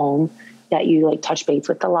at home that you like touch base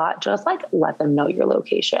with a lot, just like let them know your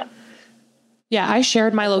location. Yeah. I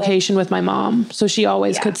shared my location with my mom, so she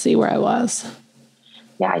always could see where I was.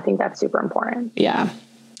 Yeah. I think that's super important. Yeah.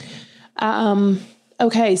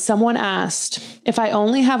 Okay. Someone asked, if I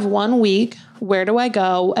only have 1 week, where do I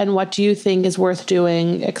go? And what do you think is worth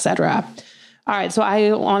doing, etc.? All right. So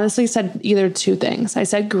I honestly said either two things. I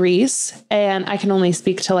said Greece, and I can only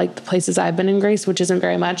speak to like the places I've been in Greece, which isn't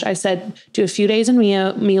very much. I said do a few days in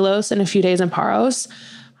Milos and a few days in Paros.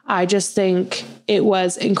 I just think it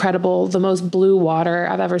was incredible. The most blue water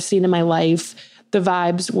I've ever seen in my life. The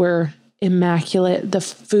vibes were immaculate. The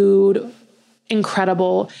food,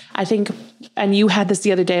 incredible. I think, and you had this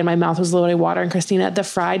the other day and my mouth was literally watering, Christina, the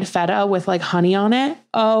fried feta with like honey on it.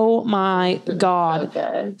 Oh my God. So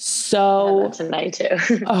good. So tonight too.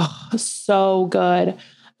 So good.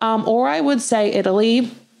 Or I would say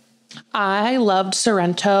Italy. I loved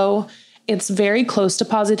Sorrento. It's very close to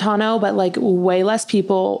Positano, but like way less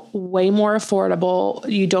people, way more affordable.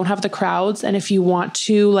 You don't have the crowds. And if you want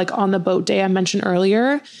to, like on the boat day I mentioned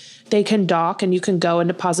earlier, they can dock and you can go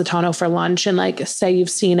into Positano for lunch and like say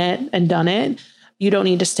you've seen it and done it. You don't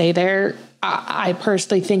need to stay there. I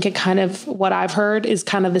personally think it kind of, what I've heard is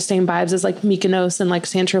kind of the same vibes as like Mykonos and like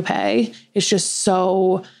Saint-Tropez. It's just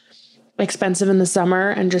so expensive in the summer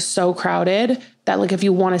and just so crowded that like if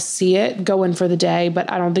you want to see it, go in for the day,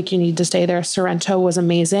 but I don't think you need to stay there. Sorrento was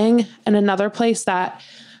amazing. And another place that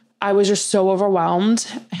I was just so overwhelmed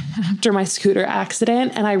after my scooter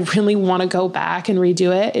accident and I really want to go back and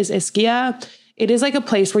redo it is Ischia. It is like a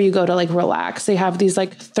place where you go to like relax. They have these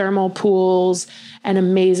like thermal pools and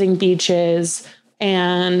amazing beaches.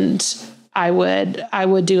 And I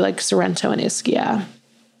would do like Sorrento and Ischia.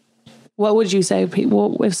 What would you say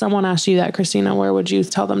people, if someone asked you that, Christina, where would you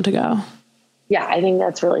tell them to go? Yeah, I think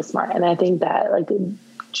that's really smart. And I think that like,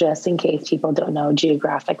 just in case people don't know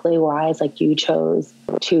geographically wise, like you chose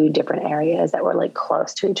 2 different areas that were like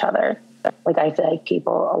close to each other. Like I feel like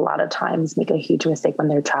people a lot of times make a huge mistake when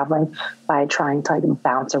they're traveling by trying to like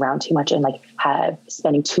bounce around too much and like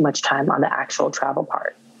spending too much time on the actual travel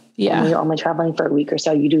part. Yeah. And when you're only traveling for a week or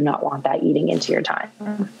so, you do not want that eating into your time.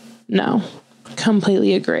 No,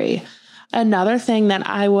 completely agree. Another thing that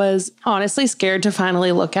I was honestly scared to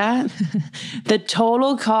finally look at, the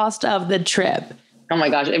total cost of the trip. Oh my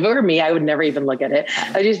gosh. If it were me, I would never even look at it.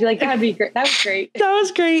 I'd just be like, that'd be great. That was great. That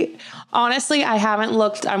was great. Honestly, I haven't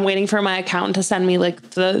looked. I'm waiting for my accountant to send me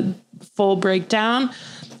like the full breakdown,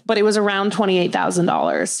 but it was around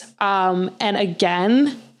 $28,000. And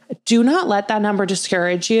again, do not let that number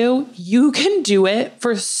discourage you. You can do it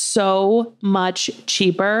for so much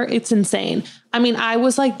cheaper. It's insane. I mean, I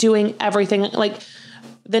was like doing everything, like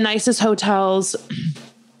the nicest hotels,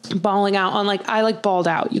 balling out on like, I like balled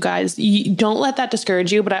out, you guys. You don't let that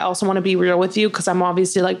discourage you. But I also want to be real with you because I'm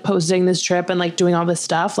obviously like posting this trip and like doing all this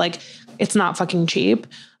stuff. Like it's not fucking cheap.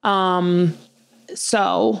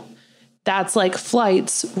 So that's like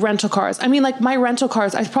flights, rental cars. I mean, like my rental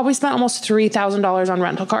cars, I probably spent almost $3,000 on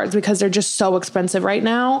rental cars because they're just so expensive right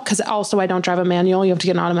now. Cause also I don't drive a manual. You have to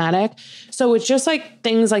get an automatic. So it's just like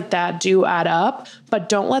things like that do add up, but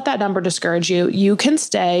don't let that number discourage you. You can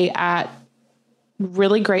stay at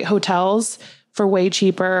really great hotels for way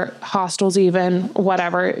cheaper, hostels, even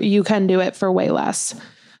whatever. You can do it for way less.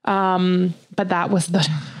 But that was the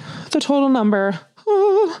total number.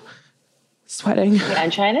 Oh, sweating. Yeah,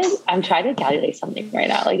 I'm trying to calculate something right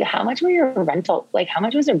now. Like how much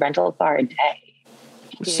was a rental car a day?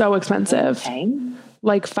 So expensive.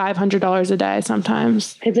 Like $500 a day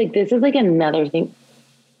sometimes. It's like, this is like another thing.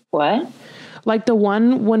 What? Like the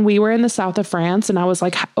one when we were in the south of France and I was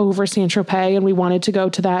like over Saint-Tropez and we wanted to go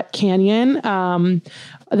to that canyon.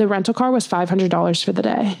 The rental car was $500 for the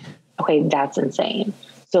day. Okay. That's insane.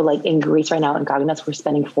 So like in Greece right now in Gagnos, we're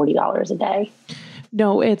spending $40 a day.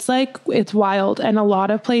 No, it's like, it's wild. And a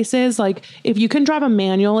lot of places, like if you can drive a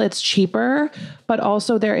manual, it's cheaper, but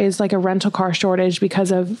also there is like a rental car shortage because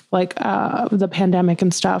of like the pandemic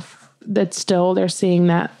and stuff that still they're seeing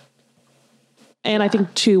that. And I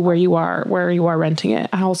think too, where you are renting it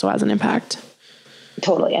also has an impact.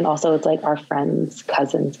 Totally. And also it's like our friend's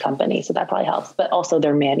cousin's company. So that probably helps, but also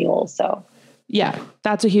they're manuals. So yeah,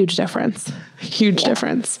 that's a huge difference. Huge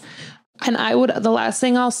difference. And the last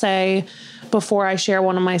thing I'll say before I share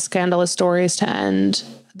one of my scandalous stories to end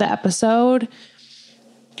the episode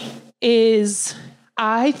is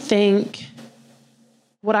I think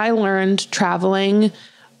what I learned traveling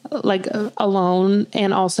like alone.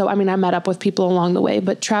 And also, I mean, I met up with people along the way,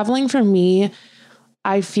 but traveling for me,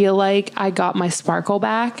 I feel like I got my sparkle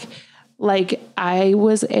back. Like I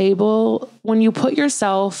was able, when you put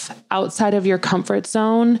yourself outside of your comfort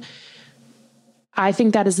zone, I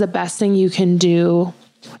think that is the best thing you can do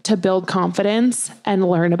to build confidence and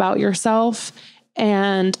learn about yourself.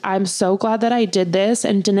 And I'm so glad that I did this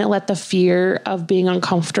and didn't let the fear of being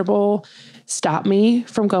uncomfortable stop me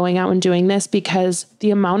from going out and doing this, because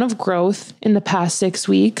the amount of growth in the past 6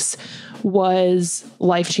 weeks was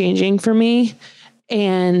life-changing for me.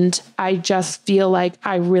 And I just feel like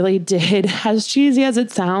I really did, as cheesy as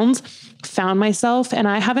it sounds, found myself. And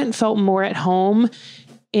I haven't felt more at home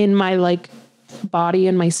in my like body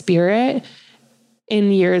and my spirit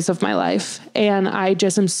in years of my life. And I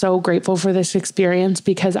just am so grateful for this experience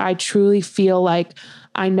because I truly feel like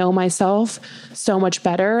I know myself so much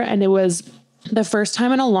better. And it was the first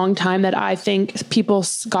time in a long time that I think people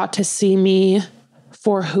got to see me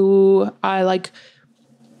for who I like,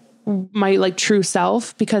 my like true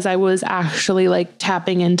self, because I was actually like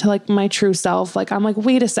tapping into like my true self. Like, I'm like,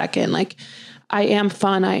 wait a second, like I am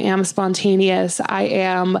fun. I am spontaneous. I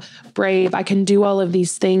am brave. I can do all of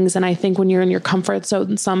these things. And I think when you're in your comfort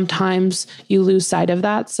zone, sometimes you lose sight of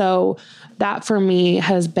that. So that for me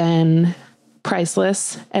has been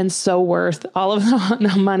priceless and so worth all of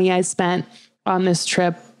the money I spent on this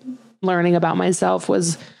trip. Learning about myself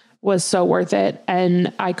was so worth it.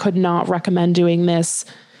 And I could not recommend doing this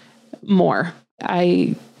more.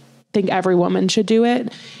 I think every woman should do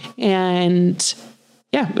it. And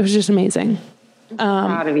yeah, it was just amazing.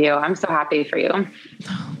 Proud of you. I'm so happy for you.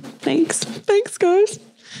 Thanks. Thanks, guys.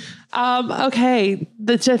 Okay.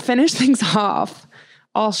 To finish things off,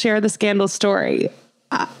 I'll share the scandal story.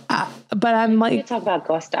 But I'm like, you talk about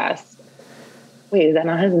Costas. Wait, is that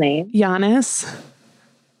not his name? Giannis.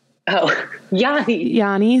 Oh, Yanni.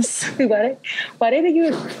 Giannis. Why did I think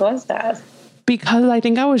it was Costas? Because I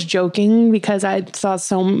think I was joking because I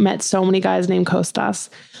met so many guys named Costas.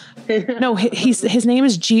 No, his name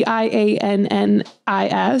is Giannis.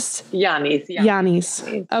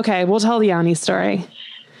 Giannis. Okay, we'll tell the Giannis story.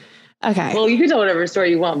 Okay. Well, you can tell whatever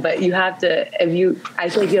story you want, but you have to, I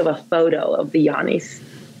feel like you have a photo of the Giannis.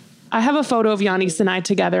 I have a photo of Giannis and I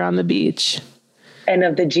together on the beach. And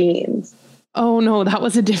of the jeans. Oh no, that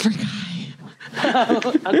was a different guy.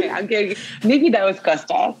 Okay, I'm kidding. Maybe that was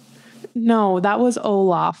Costas. No, that was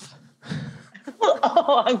Olaf.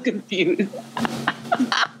 Oh, I'm confused.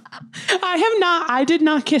 I did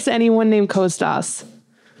not kiss anyone named Costas.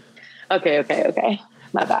 Okay.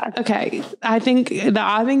 My bad. Okay. I think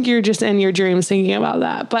you're just in your dreams thinking about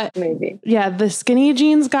that. But maybe. Yeah, the skinny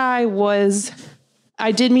jeans guy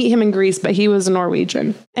I did meet him in Greece, but he was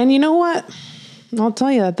Norwegian. And you know what? I'll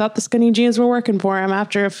tell you, I thought the skinny jeans were working for him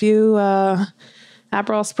after a few Aperol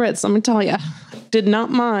Spritz. Let me tell you, did not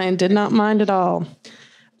mind at all.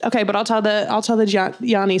 Okay, but I'll tell the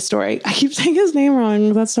Yanni story. I keep saying his name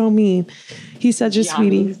wrong. That's so mean. He's such a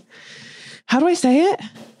sweetie. How do I say it?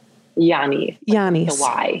 Yanni. Yannis. The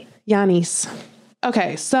Y. Yannis.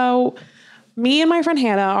 Okay, so me and my friend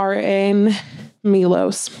Hannah are in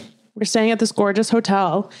Milos. We're staying at this gorgeous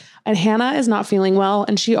hotel, and Hannah is not feeling well.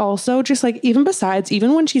 And she also just like, even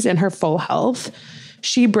when she's in her full health,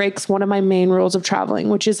 she breaks one of my main rules of traveling,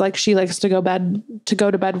 which is like, she likes to go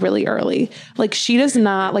to bed really early. Like she does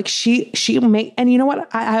not like, and you know what?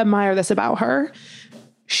 I admire this about her.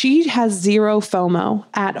 She has zero FOMO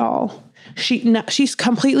at all. She's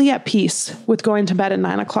completely at peace with going to bed at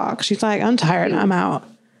 9 o'clock. She's like, I'm tired. I'm out.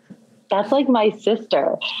 That's like my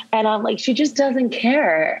sister. And I'm like, she just doesn't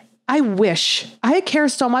care. I wish I care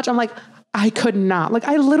so much. I'm like, I could not. Like,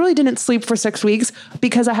 I literally didn't sleep for 6 weeks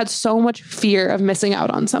because I had so much fear of missing out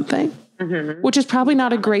on something, which is probably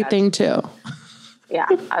not a great thing too. Yeah,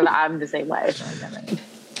 I'm the same way.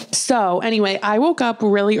 So anyway, I woke up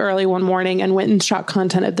really early one morning and went and shot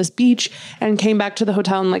content at this beach and came back to the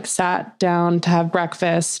hotel and like sat down to have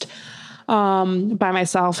breakfast by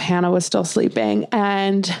myself. Hannah was still sleeping.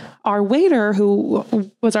 And our waiter, who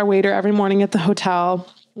was our waiter every morning at the hotel,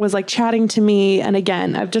 was like chatting to me. And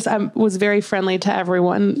again, I was very friendly to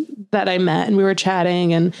everyone that I met, and we were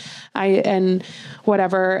chatting and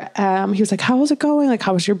whatever. He was like, how was it going? Like,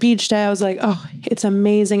 how was your beach day? I was like, oh, it's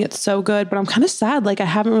amazing. It's so good. But I'm kind of sad. Like, I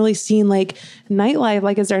haven't really seen like nightlife.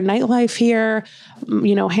 Like, is there nightlife here?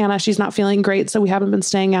 You know, Hannah, she's not feeling great, so we haven't been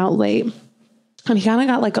staying out late. And he kind of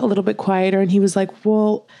got like a little bit quieter, and he was like,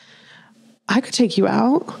 well, I could take you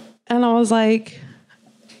out. And I was like,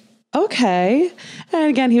 okay. And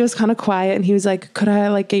again, he was kind of quiet, and he was like, could I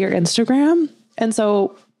like get your Instagram? And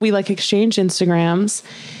so we like exchanged Instagrams,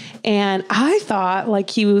 and I thought like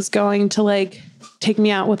he was going to like take me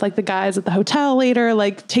out with like the guys at the hotel later,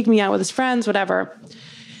 like take me out with his friends, whatever.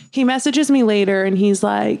 He messages me later and he's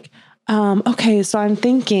like, okay, so I'm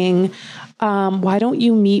thinking, why don't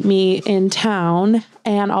you meet me in town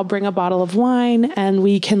and I'll bring a bottle of wine and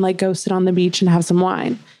we can like go sit on the beach and have some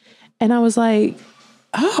wine. And I was like,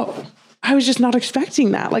 oh, I was just not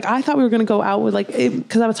expecting that. Like, I thought we were going to go out with like,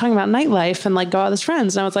 because I was talking about nightlife and like go out with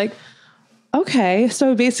friends. And I was like, okay.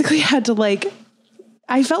 So I basically had to like,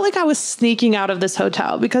 I felt like I was sneaking out of this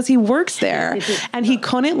hotel because he works there and he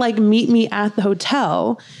couldn't like meet me at the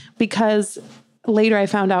hotel because later I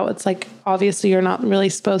found out it's like, obviously you're not really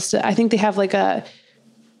supposed to, I think they have like a,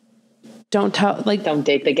 don't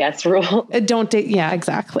date the guest rule. Don't date. Yeah,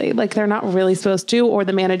 exactly. Like they're not really supposed to, or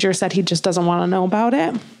the manager said he just doesn't want to know about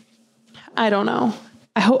it. I don't know.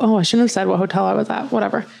 I shouldn't have said what hotel I was at.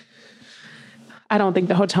 Whatever. I don't think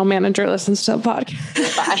the hotel manager listens to the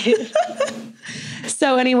podcast.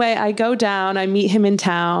 So anyway, I go down, I meet him in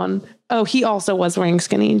town. Oh, he also was wearing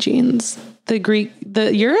skinny jeans. The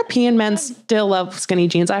European men still love skinny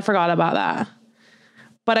jeans. I forgot about that.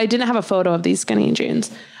 But I didn't have a photo of these skinny jeans.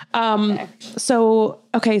 So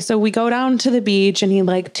we go down to the beach and he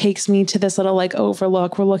like takes me to this little like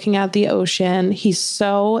overlook. We're looking at the ocean. He's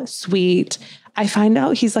so sweet. I find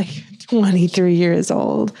out he's like 23 years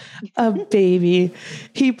old, a baby.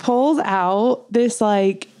 He pulls out this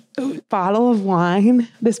like bottle of wine,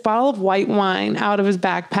 this bottle of white wine out of his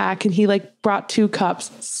backpack. And he like brought 2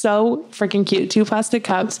 cups. So freaking cute. 2 plastic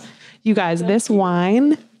cups. You guys, this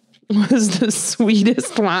wine was the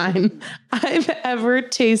sweetest wine I've ever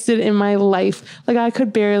tasted in my life. Like I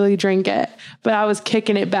could barely drink it, but I was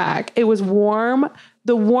kicking it back. It was warm,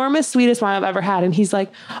 the warmest, sweetest wine I've ever had. And he's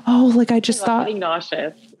like, oh, like I just thought. Getting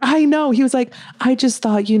nauseous. I know. He was like, I just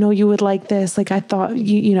thought, you would like this. Like I thought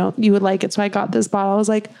you would like it. So I got this bottle. I was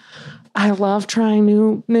like, I love trying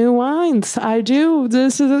new wines. I do.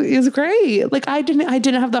 This is great. Like I didn't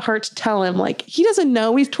have the heart to tell him, like, he doesn't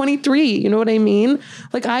know he's 23. You know what I mean?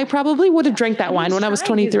 Like I probably would have drank that wine when I was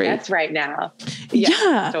 23. That's right now.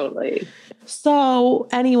 Yeah, totally. So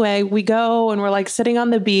anyway, we go and we're like sitting on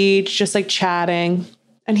the beach, just like chatting.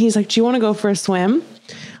 And he's like, do you want to go for a swim?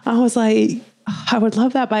 I was like, I would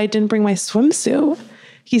love that, but I didn't bring my swimsuit.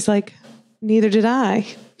 He's like, neither did I.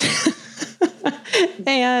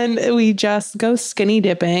 And we just go skinny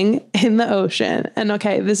dipping in the ocean. And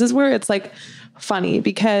okay, this is where it's like funny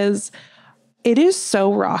because it is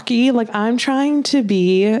so rocky. Like I'm trying to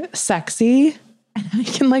be sexy and I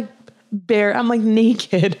can like I'm like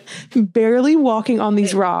naked, barely walking on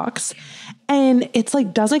these rocks. And it's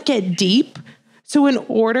like, doesn't get deep. So in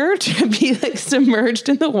order to be like submerged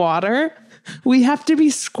in the water, we have to be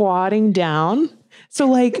squatting down. So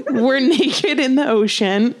like we're naked in the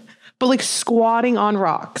ocean, but like squatting on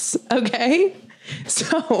rocks. Okay.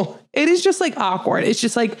 So it is just like awkward. It's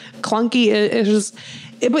just like clunky.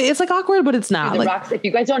 It's like awkward, but it's not. The like rocks, if you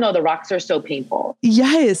guys don't know, the rocks are so painful.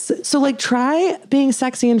 Yes. So like try being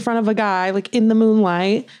sexy in front of a guy, like in the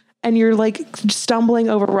moonlight, and you're like stumbling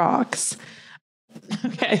over rocks.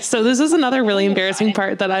 Okay. So this is another really embarrassing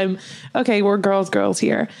part that we're girls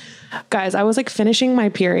here. Guys, I was like finishing my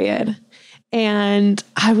period and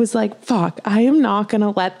I was like, fuck, I am not going to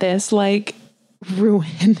let this like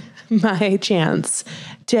ruin my chance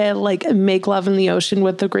to like make love in the ocean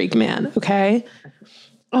with the Greek man. Okay.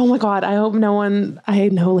 Oh my God. I hope no one I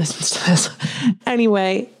know listens to this.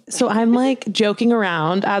 Anyway, so I'm like joking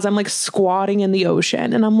around as I'm like squatting in the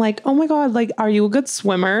ocean and I'm like, oh my God, like, are you a good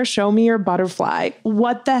swimmer? Show me your butterfly.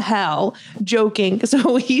 What the hell? Joking.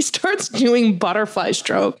 So he starts doing butterfly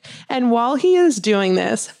stroke. And while he is doing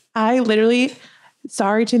this, I literally,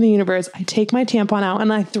 sorry to the universe, I take my tampon out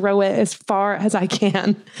and I throw it as far as I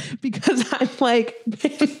can because I'm like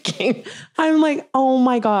thinking, I'm like, oh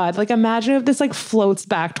my God, like imagine if this like floats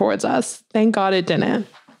back towards us. Thank God it didn't.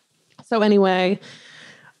 So anyway,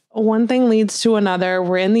 one thing leads to another.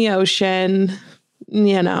 We're in the ocean,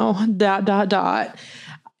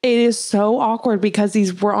 It is so awkward because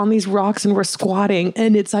we're on these rocks and we're squatting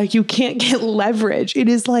and it's like, you can't get leverage. It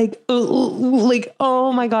is like,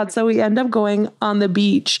 oh my God. So we end up going on the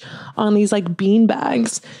beach on these like bean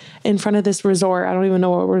bags in front of this resort. I don't even know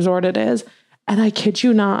what resort it is. And I kid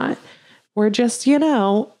you not, we're just,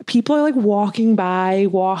 people are like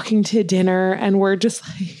walking to dinner and we're just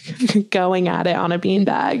like going at it on a bean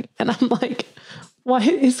bag. And I'm like, what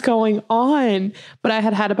is going on? But I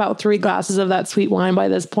had about 3 glasses of that sweet wine by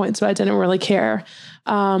this point, so I didn't really care.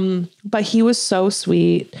 But he was so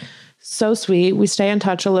sweet, so sweet. We stay in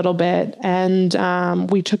touch a little bit and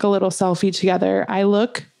we took a little selfie together. I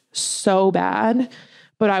look so bad,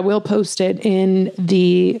 but I will post it in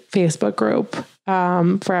the Facebook group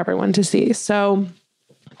for everyone to see. So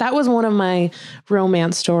that was one of my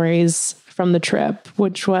romance stories from the trip,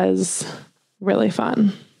 which was really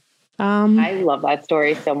fun. I love that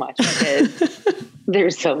story so much because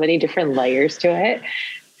there's so many different layers to it.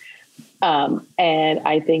 And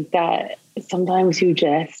I think that sometimes you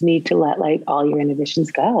just need to let like all your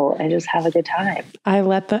inhibitions go and just have a good time. I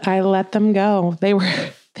let them go. They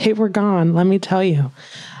were gone. Let me tell you.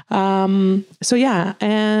 So yeah.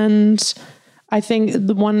 And I think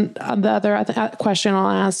the other question I'll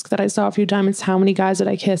ask that I saw a few times is how many guys did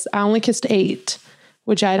I kiss? I only kissed 8,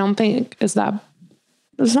 which I don't think is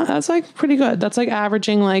that's like pretty good. That's like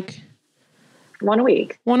averaging like 1 a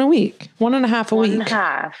week, 1.5 a week.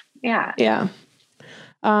 1.5. Yeah. Yeah.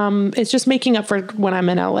 It's just making up for when I'm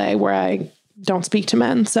in LA where I don't speak to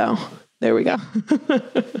men. So there we go.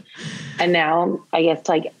 And now I guess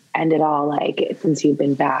to like end it all, like since you've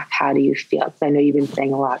been back, how do you feel? Because I know you've been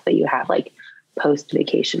saying a lot that you have like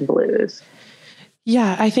post-vacation blues.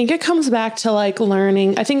 Yeah, I think it comes back to like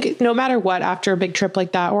learning. I think no matter what, after a big trip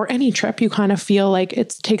like that or any trip, you kind of feel like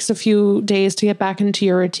it takes a few days to get back into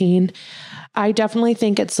your routine. I definitely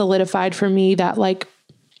think it's solidified for me that like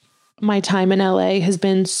my time in LA has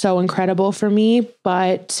been so incredible for me,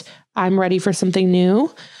 but I'm ready for something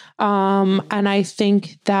new. And I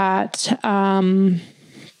think that I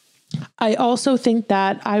also think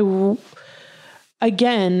that I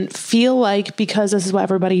again, feel like because this is what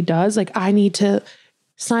everybody does, like I need to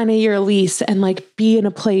sign a year lease and like be in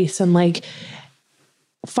a place and like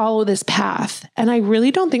follow this path. And I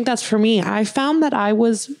really don't think that's for me. I found that I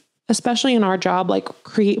was, especially in our job, like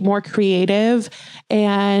more creative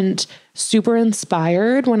and super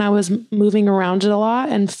inspired when I was moving around it a lot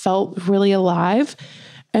and felt really alive.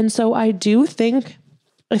 And so I do think,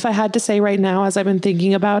 if I had to say right now, as I've been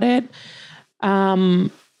thinking about it,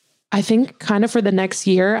 I think kind of for the next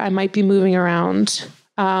year, I might be moving around,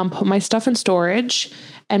 put my stuff in storage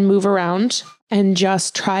and move around and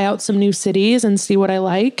just try out some new cities and see what I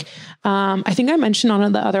like. I think I mentioned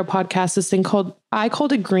on the other podcast, this thing I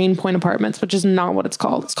called it Greenpoint Apartments, which is not what it's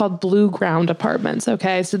called. It's called Blue Ground Apartments.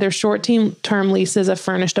 Okay. So they're short-term leases of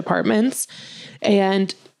furnished apartments,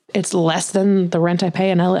 and it's less than the rent I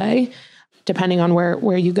pay in LA, depending on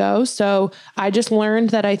where you go. So I just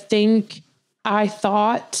learned that I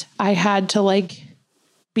thought I had to like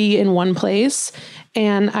be in one place.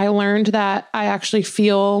 And I learned that I actually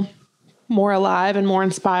feel more alive and more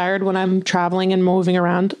inspired when I'm traveling and moving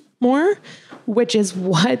around more, which is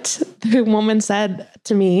what the woman said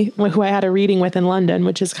to me, who I had a reading with in London,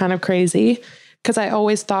 which is kind of crazy because I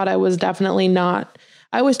always thought I was definitely not.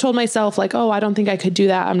 I always told myself like, oh, I don't think I could do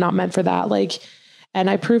that. I'm not meant for that. And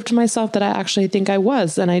I proved to myself that I actually think I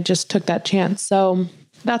was, and I just took that chance. So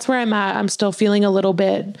that's where I'm at. I'm still feeling a little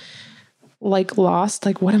bit like lost.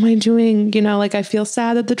 Like, what am I doing? Like I feel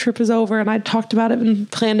sad that the trip is over and I talked about it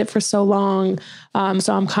and planned it for so long.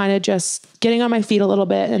 So I'm kind of just getting on my feet a little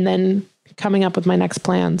bit and then coming up with my next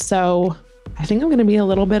plan. So I think I'm going to be a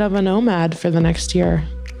little bit of a nomad for the next year.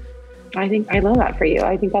 I love that for you.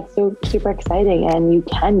 I think that's so super exciting, and you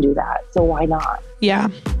can do that. So why not? Yeah,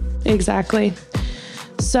 exactly.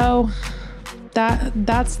 So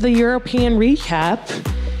that's the European recap.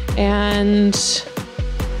 And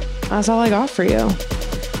that's all I got for you.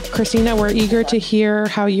 Christina, we're eager to hear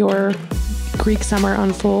how your Greek summer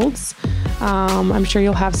unfolds. I'm sure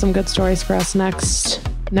you'll have some good stories for us next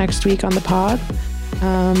week on the pod.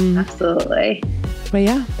 Absolutely. But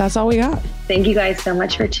yeah, that's all we got. Thank you guys so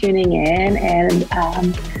much for tuning in, and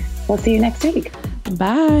we'll see you next week.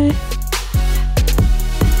 Bye.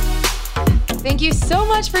 Thank you so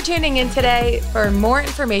much for tuning in today. For more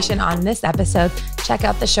information on this episode, check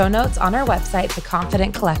out the show notes on our website,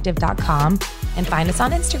 theconfidentcollective.com, and find us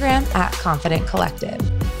on Instagram @confidentcollective.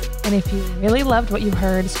 And if you really loved what you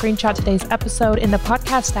heard, screenshot today's episode in the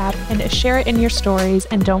podcast app and share it in your stories,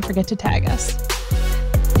 and don't forget to tag us.